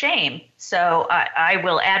have no shame, so I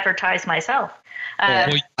will advertise myself.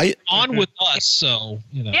 On with us, so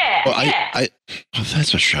Yeah. Well,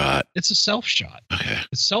 that's a shot. It's a self shot. Okay.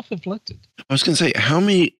 It's self-inflicted. I was going to say, how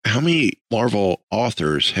many Marvel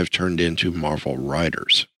authors have turned into Marvel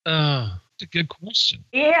writers? That's a good question.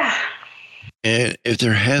 Yeah. And if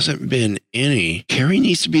there hasn't been any, Carrie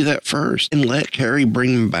needs to be that first, and let Carrie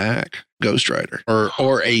bring back Ghost Rider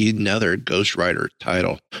or another Ghost Rider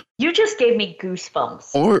title. You just gave me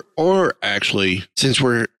goosebumps. Or actually, since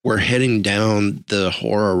we're heading down the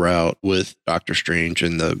horror route with Doctor Strange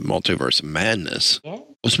and the Multiverse of Madness,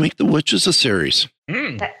 let's make the Witches a series.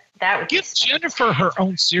 That would give Jennifer her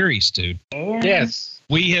own series, dude. Yes.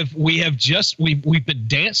 We've been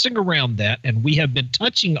dancing around that, and we have been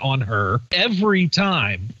touching on her every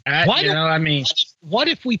time. What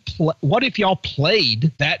if y'all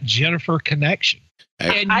played that Jennifer connection?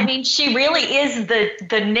 I mean, she really is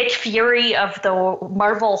the Nick Fury of the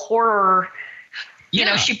Marvel horror.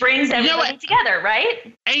 She brings everybody together,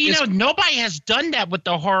 right? And nobody has done that with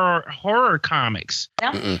the horror comics.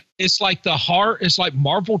 No. It's like it's like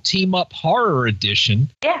Marvel Team Up Horror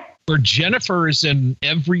Edition. Yeah. Where Jennifer is in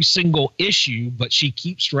every single issue, but she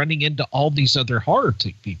keeps running into all these other horror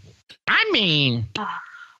people. I mean,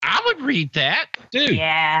 I would read that. Dude.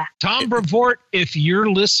 Yeah. Tom Brevoort, if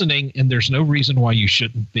you're listening, and there's no reason why you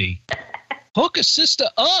shouldn't be, hook a sister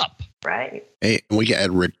up. Right. Hey, we can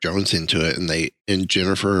add Rick Jones into it, and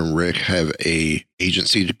Jennifer and Rick have a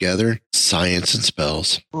agency together, Science and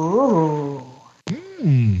Spells. Ooh.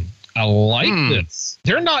 I like this.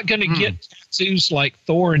 They're not going to get tattoos like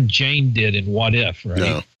Thor and Jane did in What If,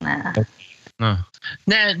 right? No.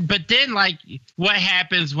 Now, but then, what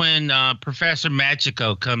happens when Professor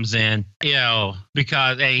Magico comes in?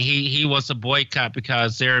 Because he wants to boycott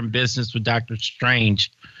because they're in business with Doctor Strange,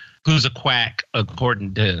 who's a quack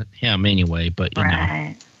according to him anyway. But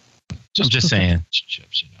right. I'm just saying.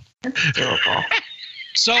 That's doable.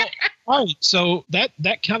 So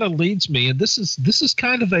that kind of leads me, and this is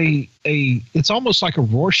kind of it's almost like a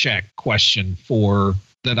Rorschach question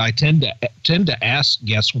that I tend to ask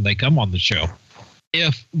guests when they come on the show.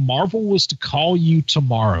 If Marvel was to call you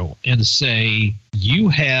tomorrow and say you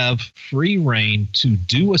have free reign to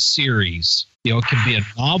do a series, it can be a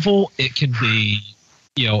novel, it can be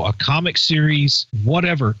a comic series,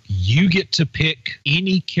 whatever, you get to pick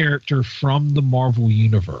any character from the Marvel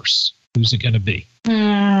universe. Who's it going to be?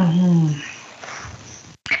 I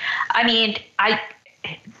mean,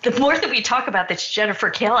 the more that we talk about this Jennifer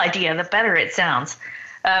Kale idea, the better it sounds.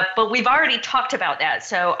 But we've already talked about that,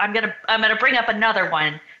 so I'm gonna bring up another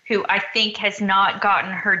one who I think has not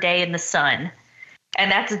gotten her day in the sun,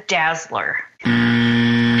 and that's Dazzler.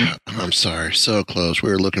 I'm sorry, so close.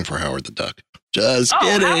 We were looking for Howard the Duck. Just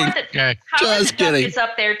kidding. Howard the Duck is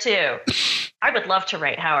up there too. I would love to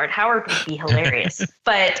write Howard. Howard would be hilarious.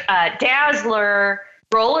 But Dazzler,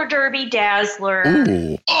 roller derby Dazzler,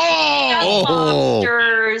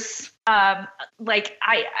 monsters.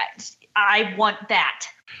 I want that.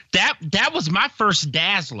 That was my first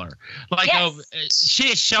Dazzler. She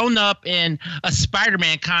had shown up in a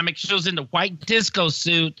Spider-Man comic. She was in the white disco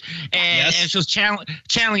suit, and she was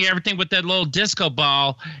channeling everything with that little disco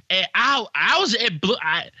ball. And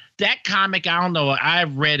that comic, I don't know.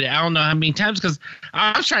 I've read it. I don't know how many times because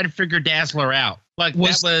I was trying to figure Dazzler out. That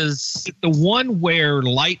was the one where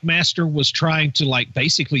Lightmaster was trying to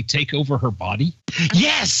basically take over her body.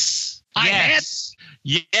 Yes.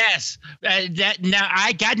 Yes. Now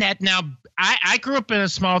I got that. Now I grew up in a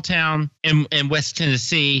small town in West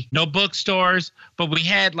Tennessee. No bookstores, but we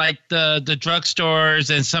had the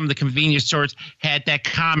drugstores and some of the convenience stores had that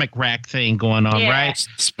comic rack thing going on, right?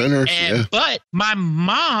 Spinners, But my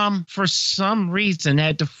mom, for some reason,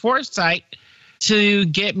 had the foresight to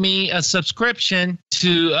get me a subscription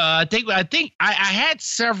to I think I had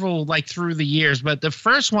several like through the years, but the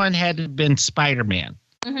first one had to have been Spider-Man.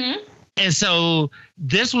 Mm-hmm. And so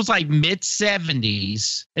this was like mid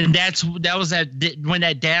 70s, and that was when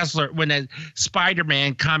that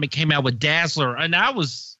Spider-Man comic came out with Dazzler, and I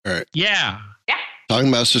was yeah. Talking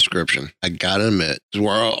about subscription, I gotta admit,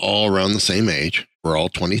 we're all around the same age. We're all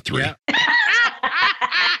 23. Yeah.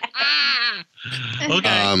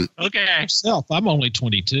 Okay. Myself, I'm only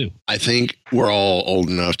 22. I think we're all old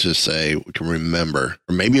enough to say we can remember,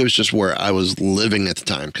 or maybe it was just where I was living at the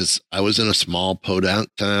time, because I was in a small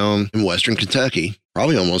podunk town in Western Kentucky,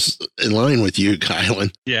 probably almost in line with you,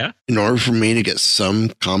 Kylan. Yeah. In order for me to get some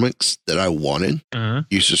comics that I wanted,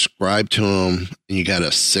 you subscribe to them, and you got a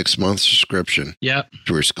 6-month subscription. Yep.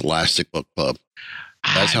 To your Scholastic Book Club.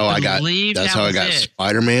 That's how I got. That's how I got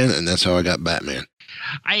Spider-Man, and that's how I got Batman.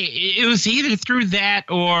 It was either through that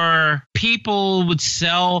or people would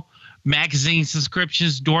sell magazine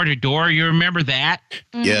subscriptions door to door. You remember that?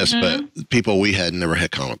 Mm-hmm. Yes, but people we had never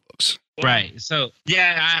had comic books. Right. So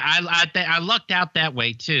yeah, I lucked out that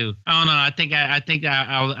way too. I don't know. I think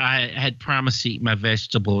I had promised to eat my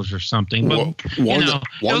vegetables or something. But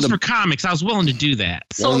those were comics. I was willing to do that.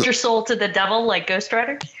 Sold your soul to the devil like Ghost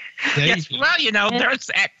Rider. Yes. Well, there's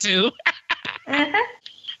that too.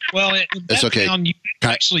 Well, it's okay. You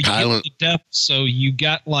actually get the depth, so you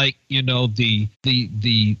got like the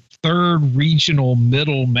third regional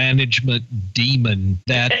middle management demon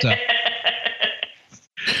that.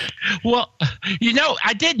 Well,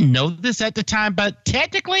 I didn't know this at the time, but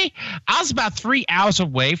technically, I was about 3 hours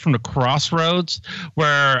away from the crossroads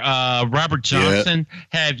where Robert Johnson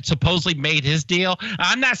had supposedly made his deal.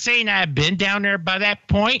 I'm not saying I had been down there by that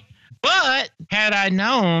point, but had I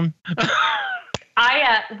known.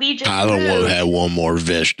 We just I don't want to have one more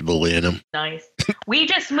vegetable in them. Nice. We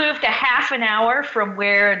just moved a half an hour from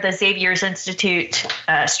where the Xavier's Institute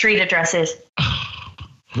street address is.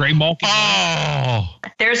 Gray Malkin. Oh.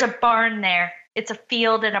 There's a barn there. It's a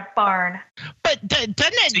field and a barn. But doesn't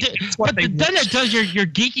that does your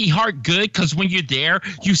geeky heart good? Because when you're there,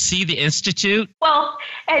 you see the Institute. Well,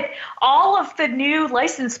 and all of the new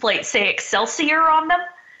license plates say Excelsior on them.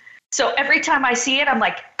 So every time I see it, I'm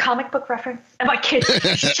like, comic book reference. And my kid,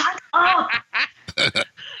 shut up.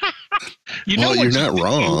 You're not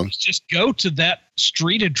wrong. Just go to that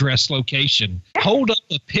street address location. Hold up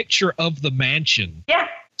a picture of the mansion. Yeah.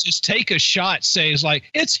 Just take a shot. Say it's like,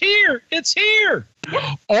 it's here. It's here.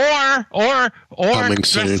 Or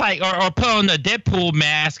just like, or put on the Deadpool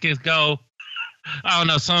mask and go, I don't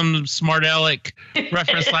know, some smart aleck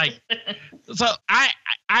reference like. So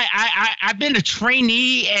I've been a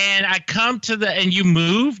trainee and I come to and you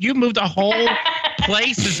move the whole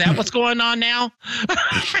place. Is that what's going on now?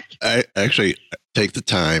 I actually take the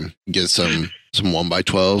time, get some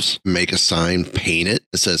 1x12s, make a sign, paint it.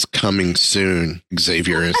 It says coming soon,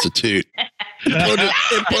 Xavier Institute. Put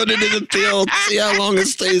it in the field. See how long it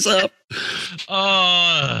stays up.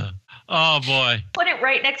 Oh boy. Put it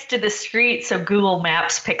right next to the street so Google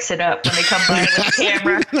Maps picks it up when they come by with the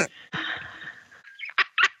camera.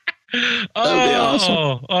 That'd be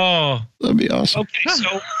awesome. That'd be awesome. Okay,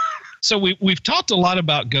 so we've talked a lot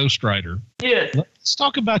about Ghost Rider. Yes. Let's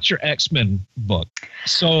talk about your X-Men book.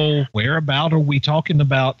 So whereabout are we talking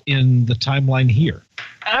about in the timeline here?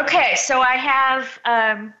 Okay, so I have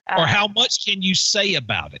or how much can you say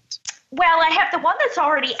about it? Well, I have the one that's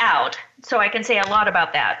already out, so I can say a lot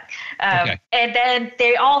about that. Okay. And then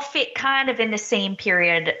they all fit kind of in the same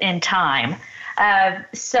period in time.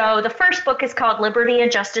 So the first book is called Liberty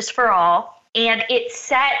and Justice for All, and it's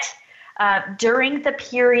set during the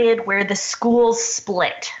period where the schools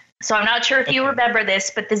split. So I'm not sure if you remember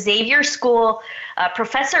this, but the Xavier School,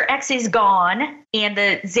 Professor X is gone, and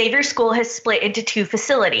the Xavier School has split into two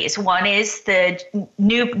facilities. One is the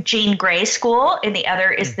new Jean Grey School, and the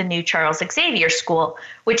other is the new Charles Xavier School,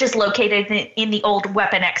 which is located in the old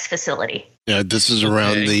Weapon X facility. Yeah, this is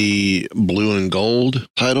around the blue and gold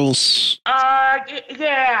titles?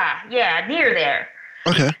 Yeah, near there.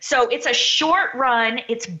 Okay. So it's a short run.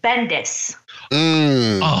 It's Bendis.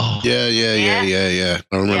 Yeah. I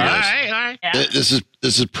remember this. All right.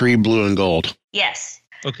 This is pre-blue and gold. Yes.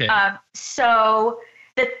 Okay. So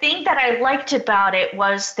the thing that I liked about it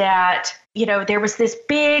was that, there was this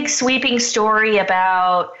big sweeping story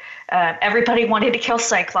about everybody wanted to kill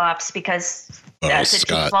Cyclops because that's a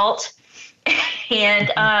default.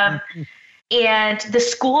 And the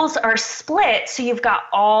schools are split, so you've got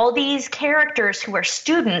all these characters who are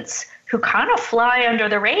students who kind of fly under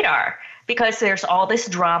the radar because there's all this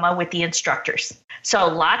drama with the instructors. So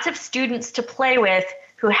lots of students to play with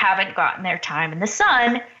who haven't gotten their time in the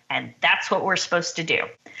sun, and that's what we're supposed to do.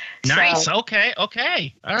 Nice. So, okay. All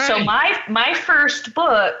right. So my first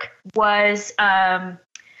book was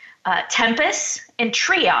Tempest and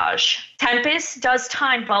Triage. Tempest does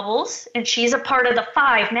time bubbles, and she's a part of the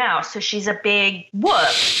 5 now, so she's a big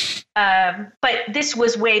whoop. But this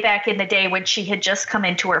was way back in the day when she had just come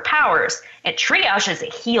into her powers, and Triage is a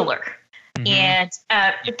healer. And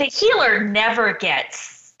the healer never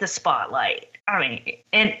gets the spotlight. I mean,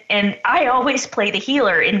 and I always play the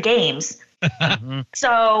healer in games.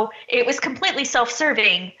 So it was completely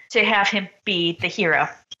self-serving to have him be the hero.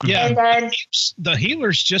 Yeah, and then the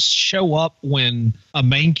healers just show up when a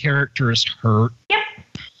main character is hurt.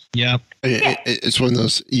 Yep. It's one of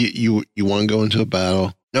those, you want to go into a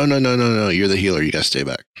battle. No. You're the healer. You got to stay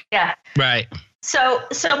back. Yeah. Right. So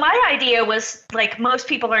my idea was, like, most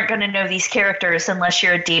people aren't going to know these characters unless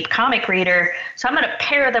you're a deep comic reader. So I'm going to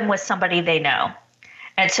pair them with somebody they know.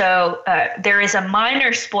 And so there is a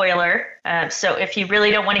minor spoiler. So if you really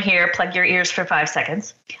don't want to hear, plug your ears for 5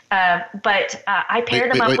 seconds. But I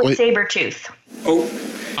paired them up with Sabretooth. Oh.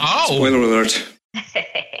 Spoiler alert.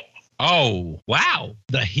 Oh, wow.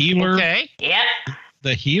 The healer. Okay. Yep.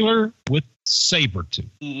 The healer with Sabretooth.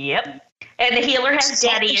 Yep. And the healer has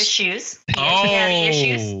daddy issues. He has daddy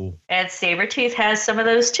issues. And Sabretooth has some of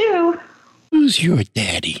those too. Who's your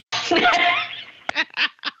daddy?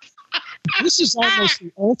 This is almost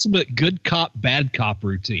the ultimate good cop, bad cop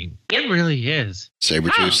routine. It really is.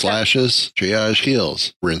 Sabretooth slashes, Triage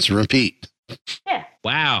heals, rinse and repeat. Yeah.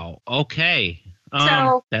 Wow. Okay.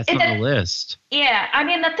 So that's on the list. Yeah, I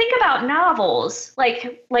mean, the thing about novels,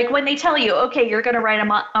 like when they tell you, okay, you're going to write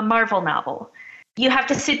a Marvel novel, you have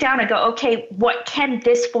to sit down and go, okay, what can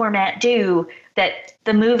this format do that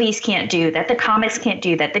the movies can't do, that the comics can't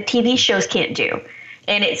do, that the TV shows can't do?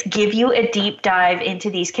 And it's give you a deep dive into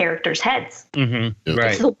these characters' heads. Mm-hmm.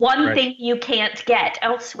 Right. It's the one thing you can't get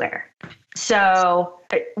elsewhere. So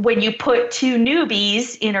when you put 2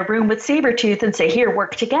 newbies in a room with Sabretooth and say, here,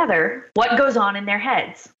 work together, what goes on in their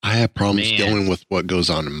heads? I have problems dealing with what goes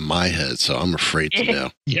on in my head, so I'm afraid to know.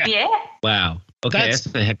 Yeah. Wow. Okay, that's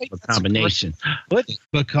a heck of a combination.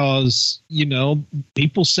 Because,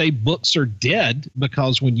 people say books are dead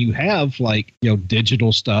because when you have,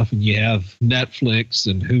 digital stuff and you have Netflix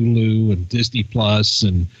and Hulu and Disney Plus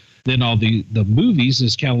and then all the movies,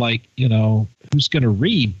 is kind of like, who's going to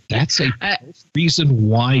read? That's a reason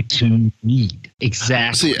why to read.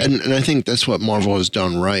 Exactly. See, and I think that's what Marvel has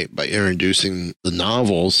done right by introducing the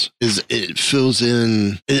novels, is it fills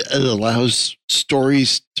in, it allows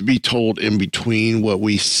stories to be told in between what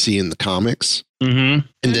we see in the comics. Mm-hmm.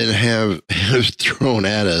 And then have thrown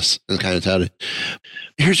at us and kind of touted,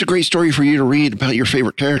 here's a great story for you to read about your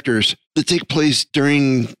favorite characters that take place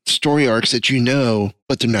during story arcs that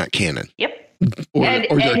but they're not canon. Yep. Or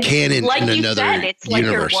they're canon like in you another said, it's like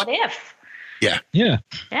universe. Your what if. Yeah. Yeah.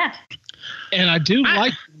 And I do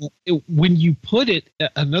like when you put it,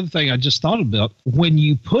 another thing I just thought about, when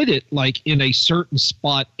you put it like in a certain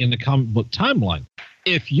spot in the comic book timeline.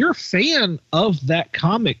 If you're a fan of that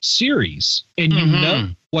comic series and you know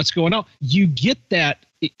what's going on, you get that.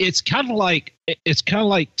 It's kind of like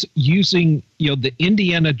using, the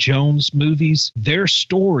Indiana Jones movies, their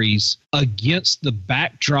stories against the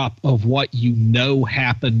backdrop of what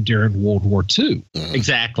happened during World War II.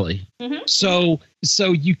 Exactly. Mm-hmm. So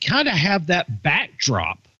you kind of have that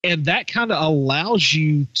backdrop, and that kind of allows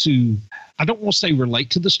you to, I don't want to say relate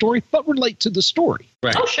to the story, but relate to the story.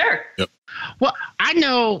 Right. Oh, sure. Yep. Well, I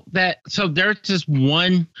know that. So there's this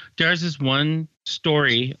one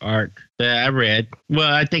story arc that I read.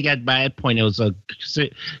 Well, I think by that point it was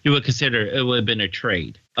you would consider it would have been a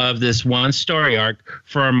trade of this one story arc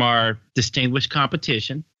from our distinguished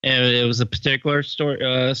competition. And it was a particular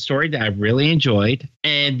story that I really enjoyed.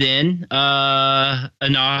 And then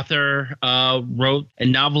an author wrote a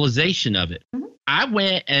novelization of it. Mm-hmm. I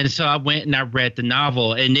went and I read the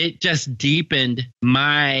novel, and it just deepened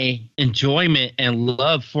my enjoyment and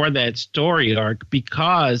love for that story arc,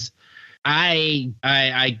 because I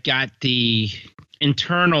got the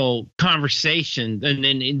internal conversation and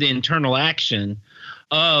then the internal action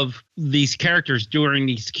of these characters during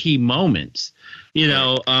these key moments,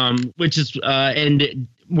 which is and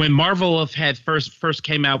when Marvel had first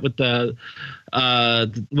came out with I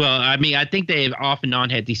think they have off and on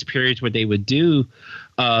had these periods where they would do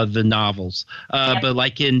the novels, but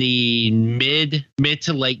like in the mid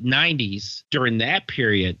to late 90s, during that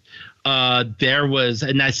period, there was,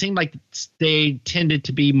 and I seemed like they tended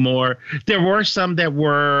to be more, there were some that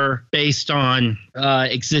were based on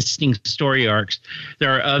existing story arcs.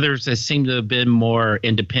 There are others that seem to have been more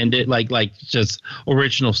independent, like just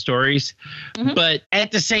original stories. Mm-hmm. But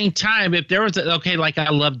at the same time, if there was, like I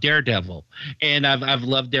love Daredevil, and I've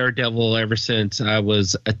loved Daredevil ever since I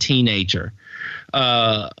was a teenager.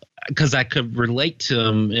 Because I could relate to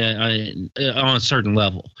him on a certain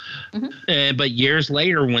level. Mm-hmm. But years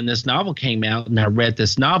later, when this novel came out and I read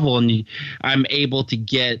this novel, and I'm able to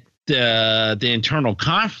get the internal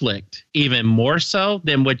conflict even more so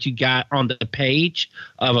than what you got on the page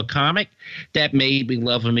of a comic, that made me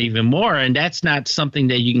love him even more. And that's not something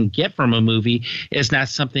that you can get from a movie. It's not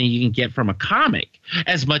something you can get from a comic.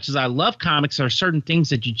 As much as I love comics, there are certain things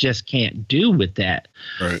that you just can't do with that.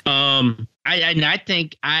 Right. I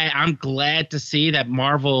think I'm glad to see that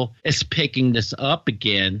Marvel is picking this up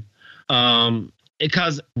again.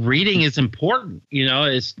 Because reading is important, you're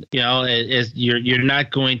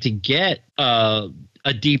not going to get a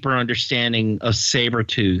deeper understanding of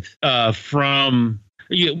Sabretooth from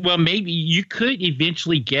maybe you could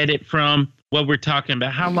eventually get it from what we're talking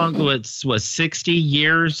about. How long ago was 60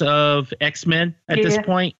 years of X-Men at this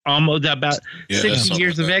point? Almost about 60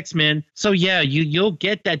 years of X-Men. So you'll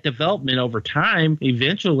get that development over time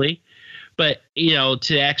eventually. But,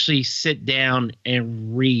 to actually sit down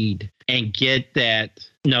and read and get that,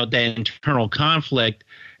 that internal conflict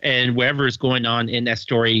and whatever is going on in that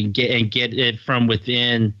story and get it from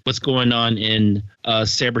within what's going on in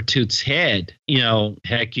Sabretooth's head,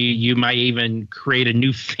 heck, you might even create a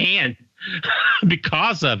new fan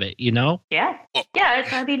because of it, Yeah. Yeah.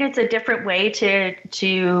 It's a different way to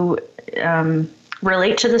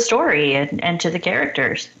relate to the story and to the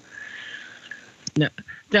characters. No.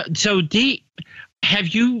 So, have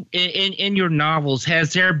you in your novels?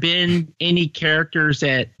 Has there been any characters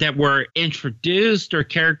that were introduced, or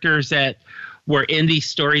characters that were in these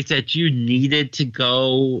stories that you needed to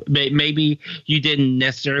go? Maybe you didn't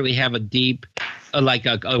necessarily have a deep,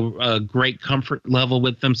 a great comfort level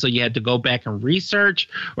with them, so you had to go back and research,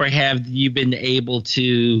 or have you been able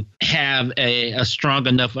to have a strong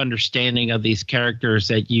enough understanding of these characters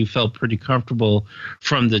that you felt pretty comfortable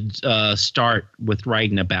from the start with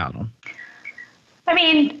writing about them? I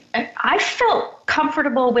mean, I felt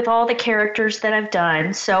comfortable with all the characters that I've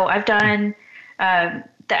done. So I've done the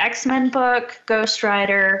X-Men book, Ghost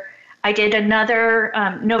Rider. I did another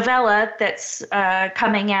novella that's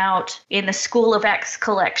coming out in the School of X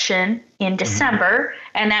collection in December,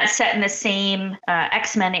 and that's set in the same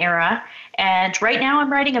X-Men era. And right now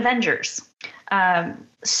I'm writing Avengers.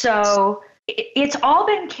 So it's all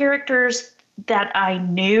been characters that I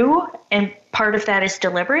knew, and part of that is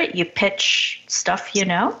deliberate. You pitch stuff,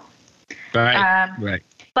 Right.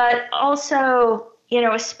 But also,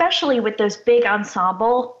 especially with those big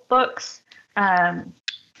ensemble books,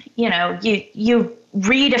 you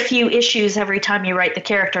read a few issues every time you write the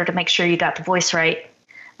character to make sure you got the voice right.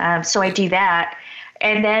 So I do that.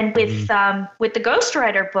 And then with the Ghost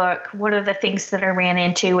Rider book, one of the things that I ran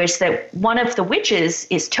into is that one of the witches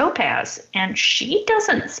is Topaz, and she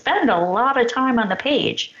doesn't spend a lot of time on the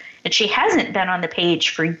page. And she hasn't been on the page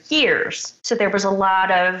for years. So there was a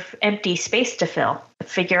lot of empty space to fill.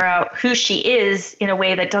 Figure out who she is in a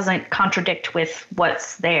way that doesn't contradict with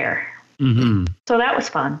what's there. Mm-hmm. So that was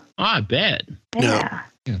fun. Oh, I bet. Yeah.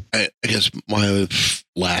 I guess my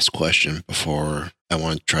last question before I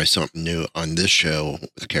want to try something new on this show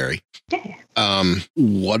with Carrie. Yeah.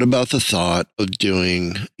 What about the thought of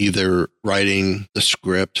doing either writing the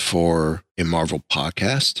script for a Marvel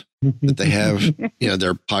podcast that they have,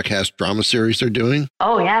 their podcast drama series they're doing?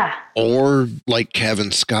 Oh, yeah. Or like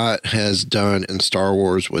Kevin Scott has done in Star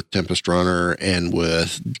Wars with Tempest Runner and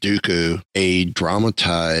with Dooku, a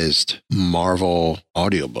dramatized Marvel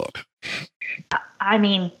audiobook. I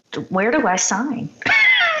mean, where do I sign?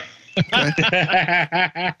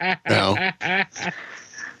 Now,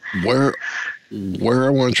 where I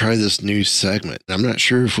want to try this new segment, I'm not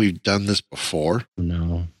sure if we've done this before.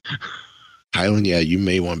 No. Kylan, you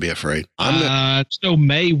may want to be afraid. So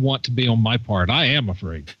may want to be on my part. I am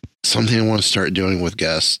afraid. Something I want to start doing with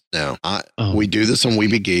guests now. We do this on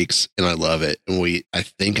Weeby Geeks, and I love it. And I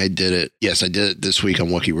think I did it. Yes, I did it this week on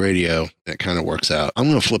Wookiee Radio. And it kind of works out. I'm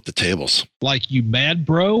going to flip the tables. Like you mad,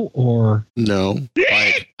 bro? Or no?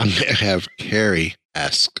 Like I'm going to have Carrie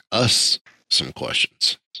ask us some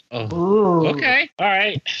questions. Oh. Ooh. Okay. All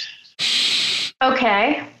right.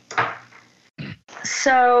 Okay.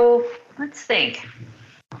 So let's think.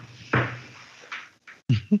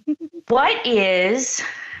 What is...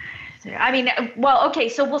 okay,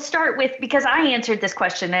 so we'll start with, because I answered this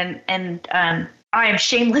question and I am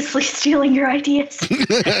shamelessly stealing your ideas.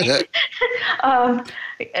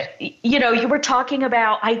 You were talking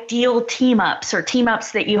about ideal team-ups or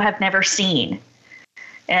team-ups that you have never seen.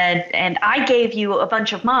 And I gave you a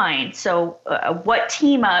bunch of mine. So what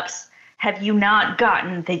team-ups have you not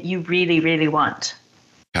gotten that you really, really want?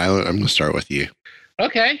 Kyle, I'm going to start with you.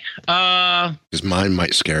 Okay. Because mine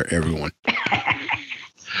might scare everyone.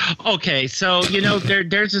 Okay, so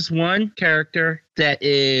there's this one character that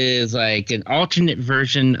is like an alternate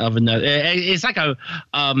version of another. It's like a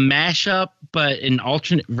mashup, but an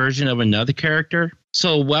alternate version of another character.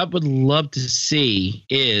 So what I would love to see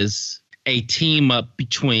is a team up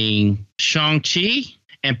between Shang-Chi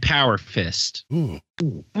and Power Fist. Ooh.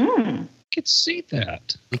 I could see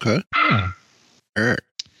that. Okay. Yeah. Eric.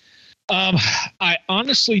 I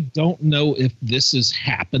honestly don't know if this has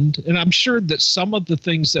happened, and I'm sure that some of the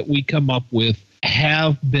things that we come up with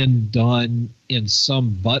have been done in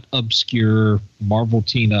some but obscure Marvel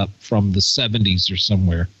team-up from the 70s or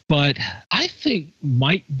somewhere. But I think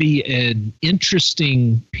might be an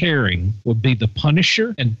interesting pairing would be the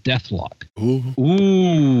Punisher and Deathlock.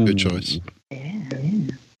 Ooh. Good choice. Yeah.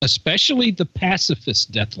 Especially the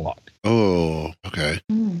pacifist Deathlock. Oh, okay.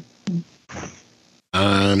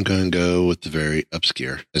 I'm going to go with the very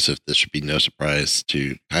obscure, as if this should be no surprise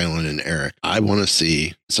to Kylan and Eric. I want to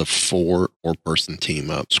see, it's a 4-person team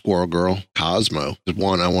up. Squirrel Girl, Cosmo. The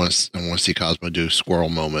one I want to see Cosmo do a squirrel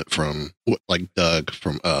moment from, like Doug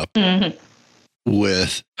from Up,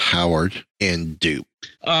 with Howard and Dupe.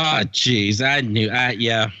 Oh, geez. I knew.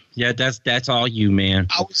 Yeah, that's all you, man.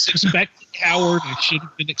 I was expecting Howard. I should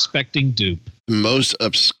have been expecting Dupe. The most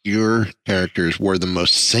obscure characters were the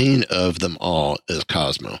most sane of them all is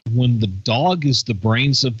Cosmo. When the dog is the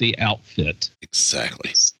brains of the outfit.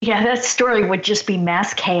 Exactly. Yeah, that story would just be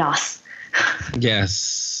mass chaos.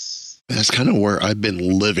 Yes. That's kind of where I've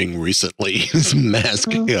been living recently, is mass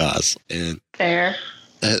chaos. And fair.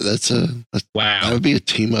 That's wow. That would be a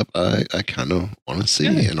team up I kind of want to see,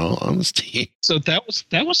 in all honesty. So that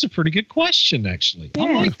was a pretty good question, actually.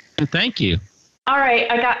 Yeah. Thank you. All right,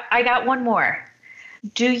 I got one more.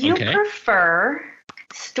 Do you prefer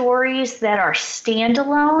stories that are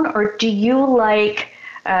standalone, or do you like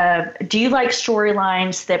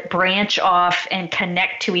storylines that branch off and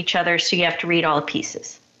connect to each other, so you have to read all the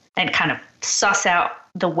pieces and kind of suss out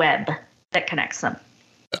the web that connects them?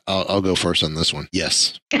 I'll go first on this one.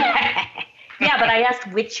 Yes. Yeah, but I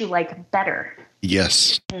asked which you like better.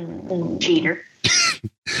 Yes. Cheater.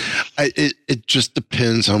 It just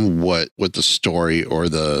depends on what the story or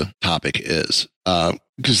the topic is.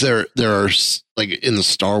 Because there are, like in the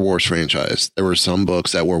Star Wars franchise, there were some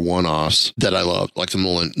books that were one-offs that I loved, like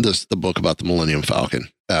the book about the Millennium Falcon,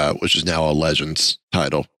 which is now a Legends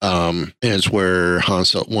title. And it's where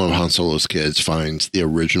one of Han Solo's kids finds the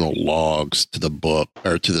original logs to the book,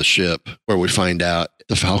 or to the ship, where we find out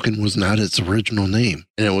the Falcon was not its original name,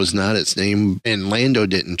 and it was not its name. And Lando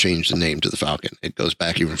didn't change the name to the Falcon. It goes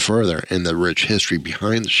back even further in the rich history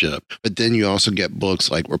behind the ship. But then you also get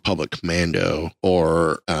books like Republic Commando,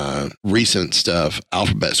 or recent stuff,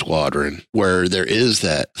 Alphabet Squadron, where there is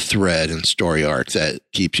that thread and story arc that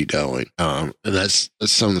keeps you going. And that's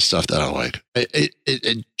some of the stuff that I like.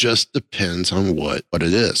 It just depends on what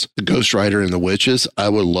it is. The Ghost Rider and the Witches, I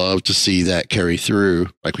would love to see that carry through,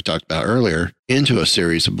 like we talked about earlier, into a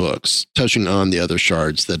series of books, touching on the other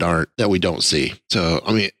shards that we don't see. So,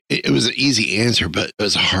 I mean, it was an easy answer, but it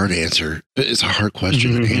was a hard answer. It's a hard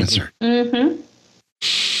question to answer.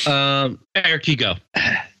 Eric, you go.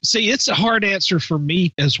 See, it's a hard answer for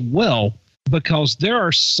me as well, because there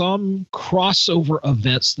are some crossover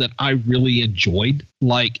events that I really enjoyed,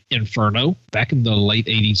 like Inferno back in the late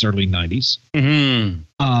 80s, early 90s.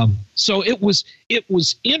 So it was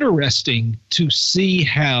interesting to see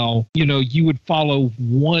how, you would follow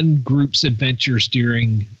one group's adventures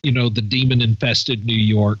during, the demon-infested New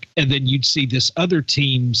York, and then you'd see this other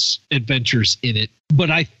team's adventures in it. But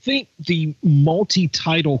I think the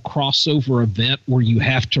multi-title crossover event where you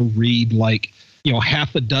have to read like,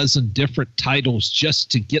 half a dozen different titles just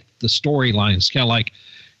to get the storylines, kind of like,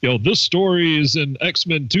 this story is in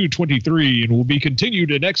X-Men 223 and will be continued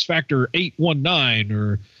in X Factor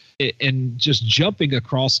 819, and just jumping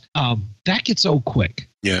across, that gets old quick.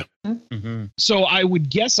 Yeah. So I would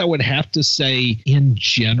guess I would have to say, in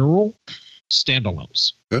general,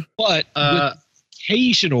 standalones. But with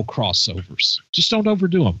occasional crossovers, just don't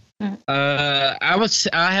overdo them. I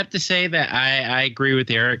have to say that I agree with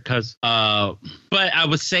Eric, but I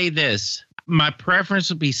would say this. My preference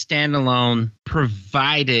would be standalone,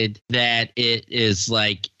 provided that it is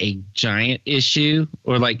like a giant issue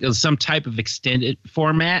or like some type of extended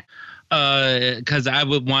format. Because I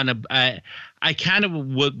would want to, I kind of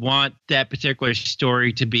would want that particular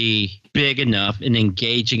story to be big enough and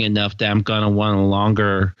engaging enough that I'm going to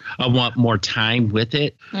want more time with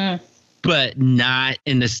it. But not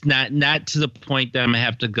in this, not to the point that I'm gonna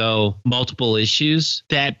have to go multiple issues.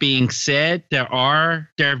 That being said, there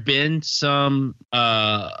have been some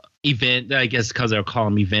event, I guess because they'll call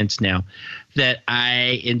them events now, that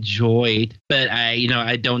I enjoyed, but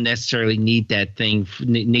I don't necessarily need that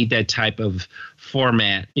type of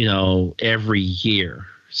format, every year.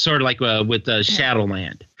 Sort of like with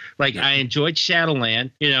Shadowland. Like I enjoyed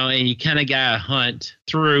Shadowland, and you kind of got to hunt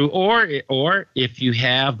through, or if you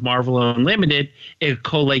have Marvel Unlimited, it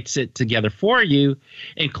collates it together for you,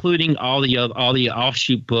 including all the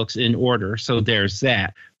offshoot books in order. So there's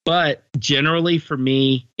that. But generally, for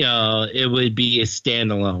me, it would be a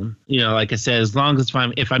standalone. Like I said, as long as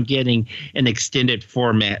if I'm getting an extended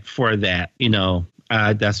format for that,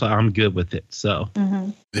 that's why I'm good with it. So,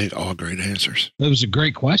 all great answers. That was a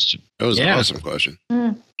great question. That was an awesome question.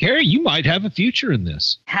 Carrie, you might have a future in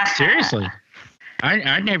this. Seriously,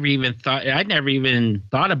 I never even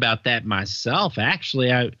thought about that myself. Actually,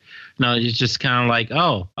 it's just kind of like,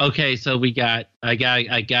 oh, okay, so I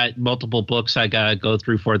got multiple books I gotta go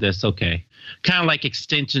through for this. Okay, kind of like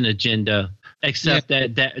Extinction Agenda. Except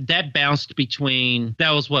that bounced between,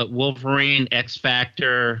 that was what, Wolverine, X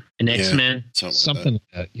Factor, and X-Men? Something like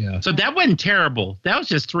that, yeah. So that wasn't terrible. That was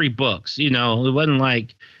just 3 books, It wasn't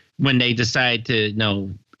like when they decided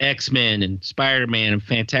to, X-Men and Spider-Man and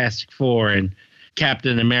Fantastic Four and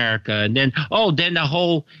Captain America. And then the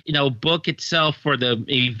whole, book itself for the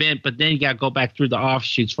event, but then you got to go back through the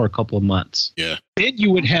offshoots for a couple of months. Yeah. Then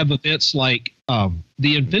you would have events like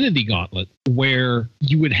the Infinity Gauntlet, where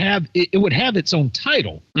you would have it would have its own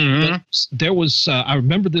title. But there was I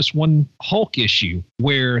remember this one Hulk issue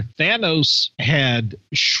where Thanos had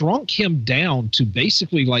shrunk him down to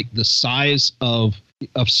basically like the size of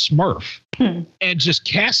Smurf and just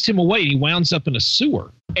cast him away. He winds up in a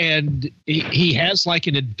sewer, and he has like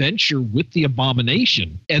an adventure with the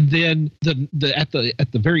Abomination, and then at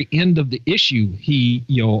the very end of the issue, he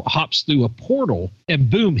hops through a portal, and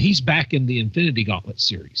boom, he's back in the Infinity Gauntlet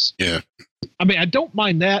series. Yeah. I mean, I don't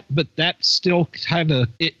mind that, but that's still kind of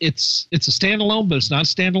it's a standalone, but it's not a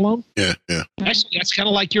standalone. Yeah. Actually, that's kind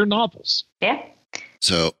of like your novels. Yeah.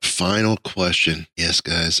 So, final question. Yes,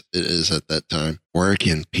 guys, it is at that time. Where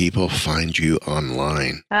can people find you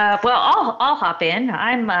online? Well, I'll hop in.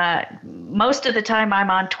 I'm most of the time I'm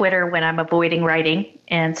on Twitter when I'm avoiding writing,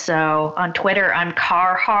 and so on Twitter I'm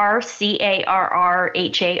Carrharr,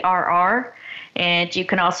 CARRHARR, and you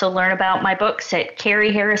can also learn about my books at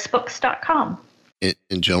CarrieHarrisBooks.com.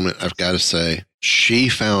 And gentlemen, I've got to say, she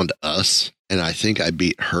found us. And I think I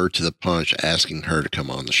beat her to the punch asking her to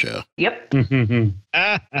come on the show. Yep.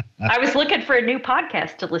 I was looking for a new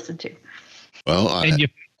podcast to listen to. Well,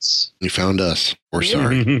 you found us. We're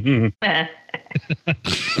sorry.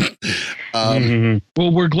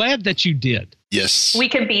 Well, we're glad that you did. Yes. We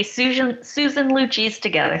can be Susan Lucci's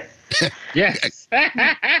together. Yes.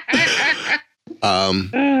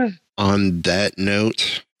 On that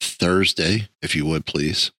note, Thursday, if you would,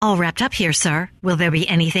 please. All wrapped up here, sir. Will there be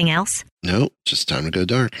anything else? No, just time to go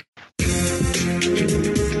dark.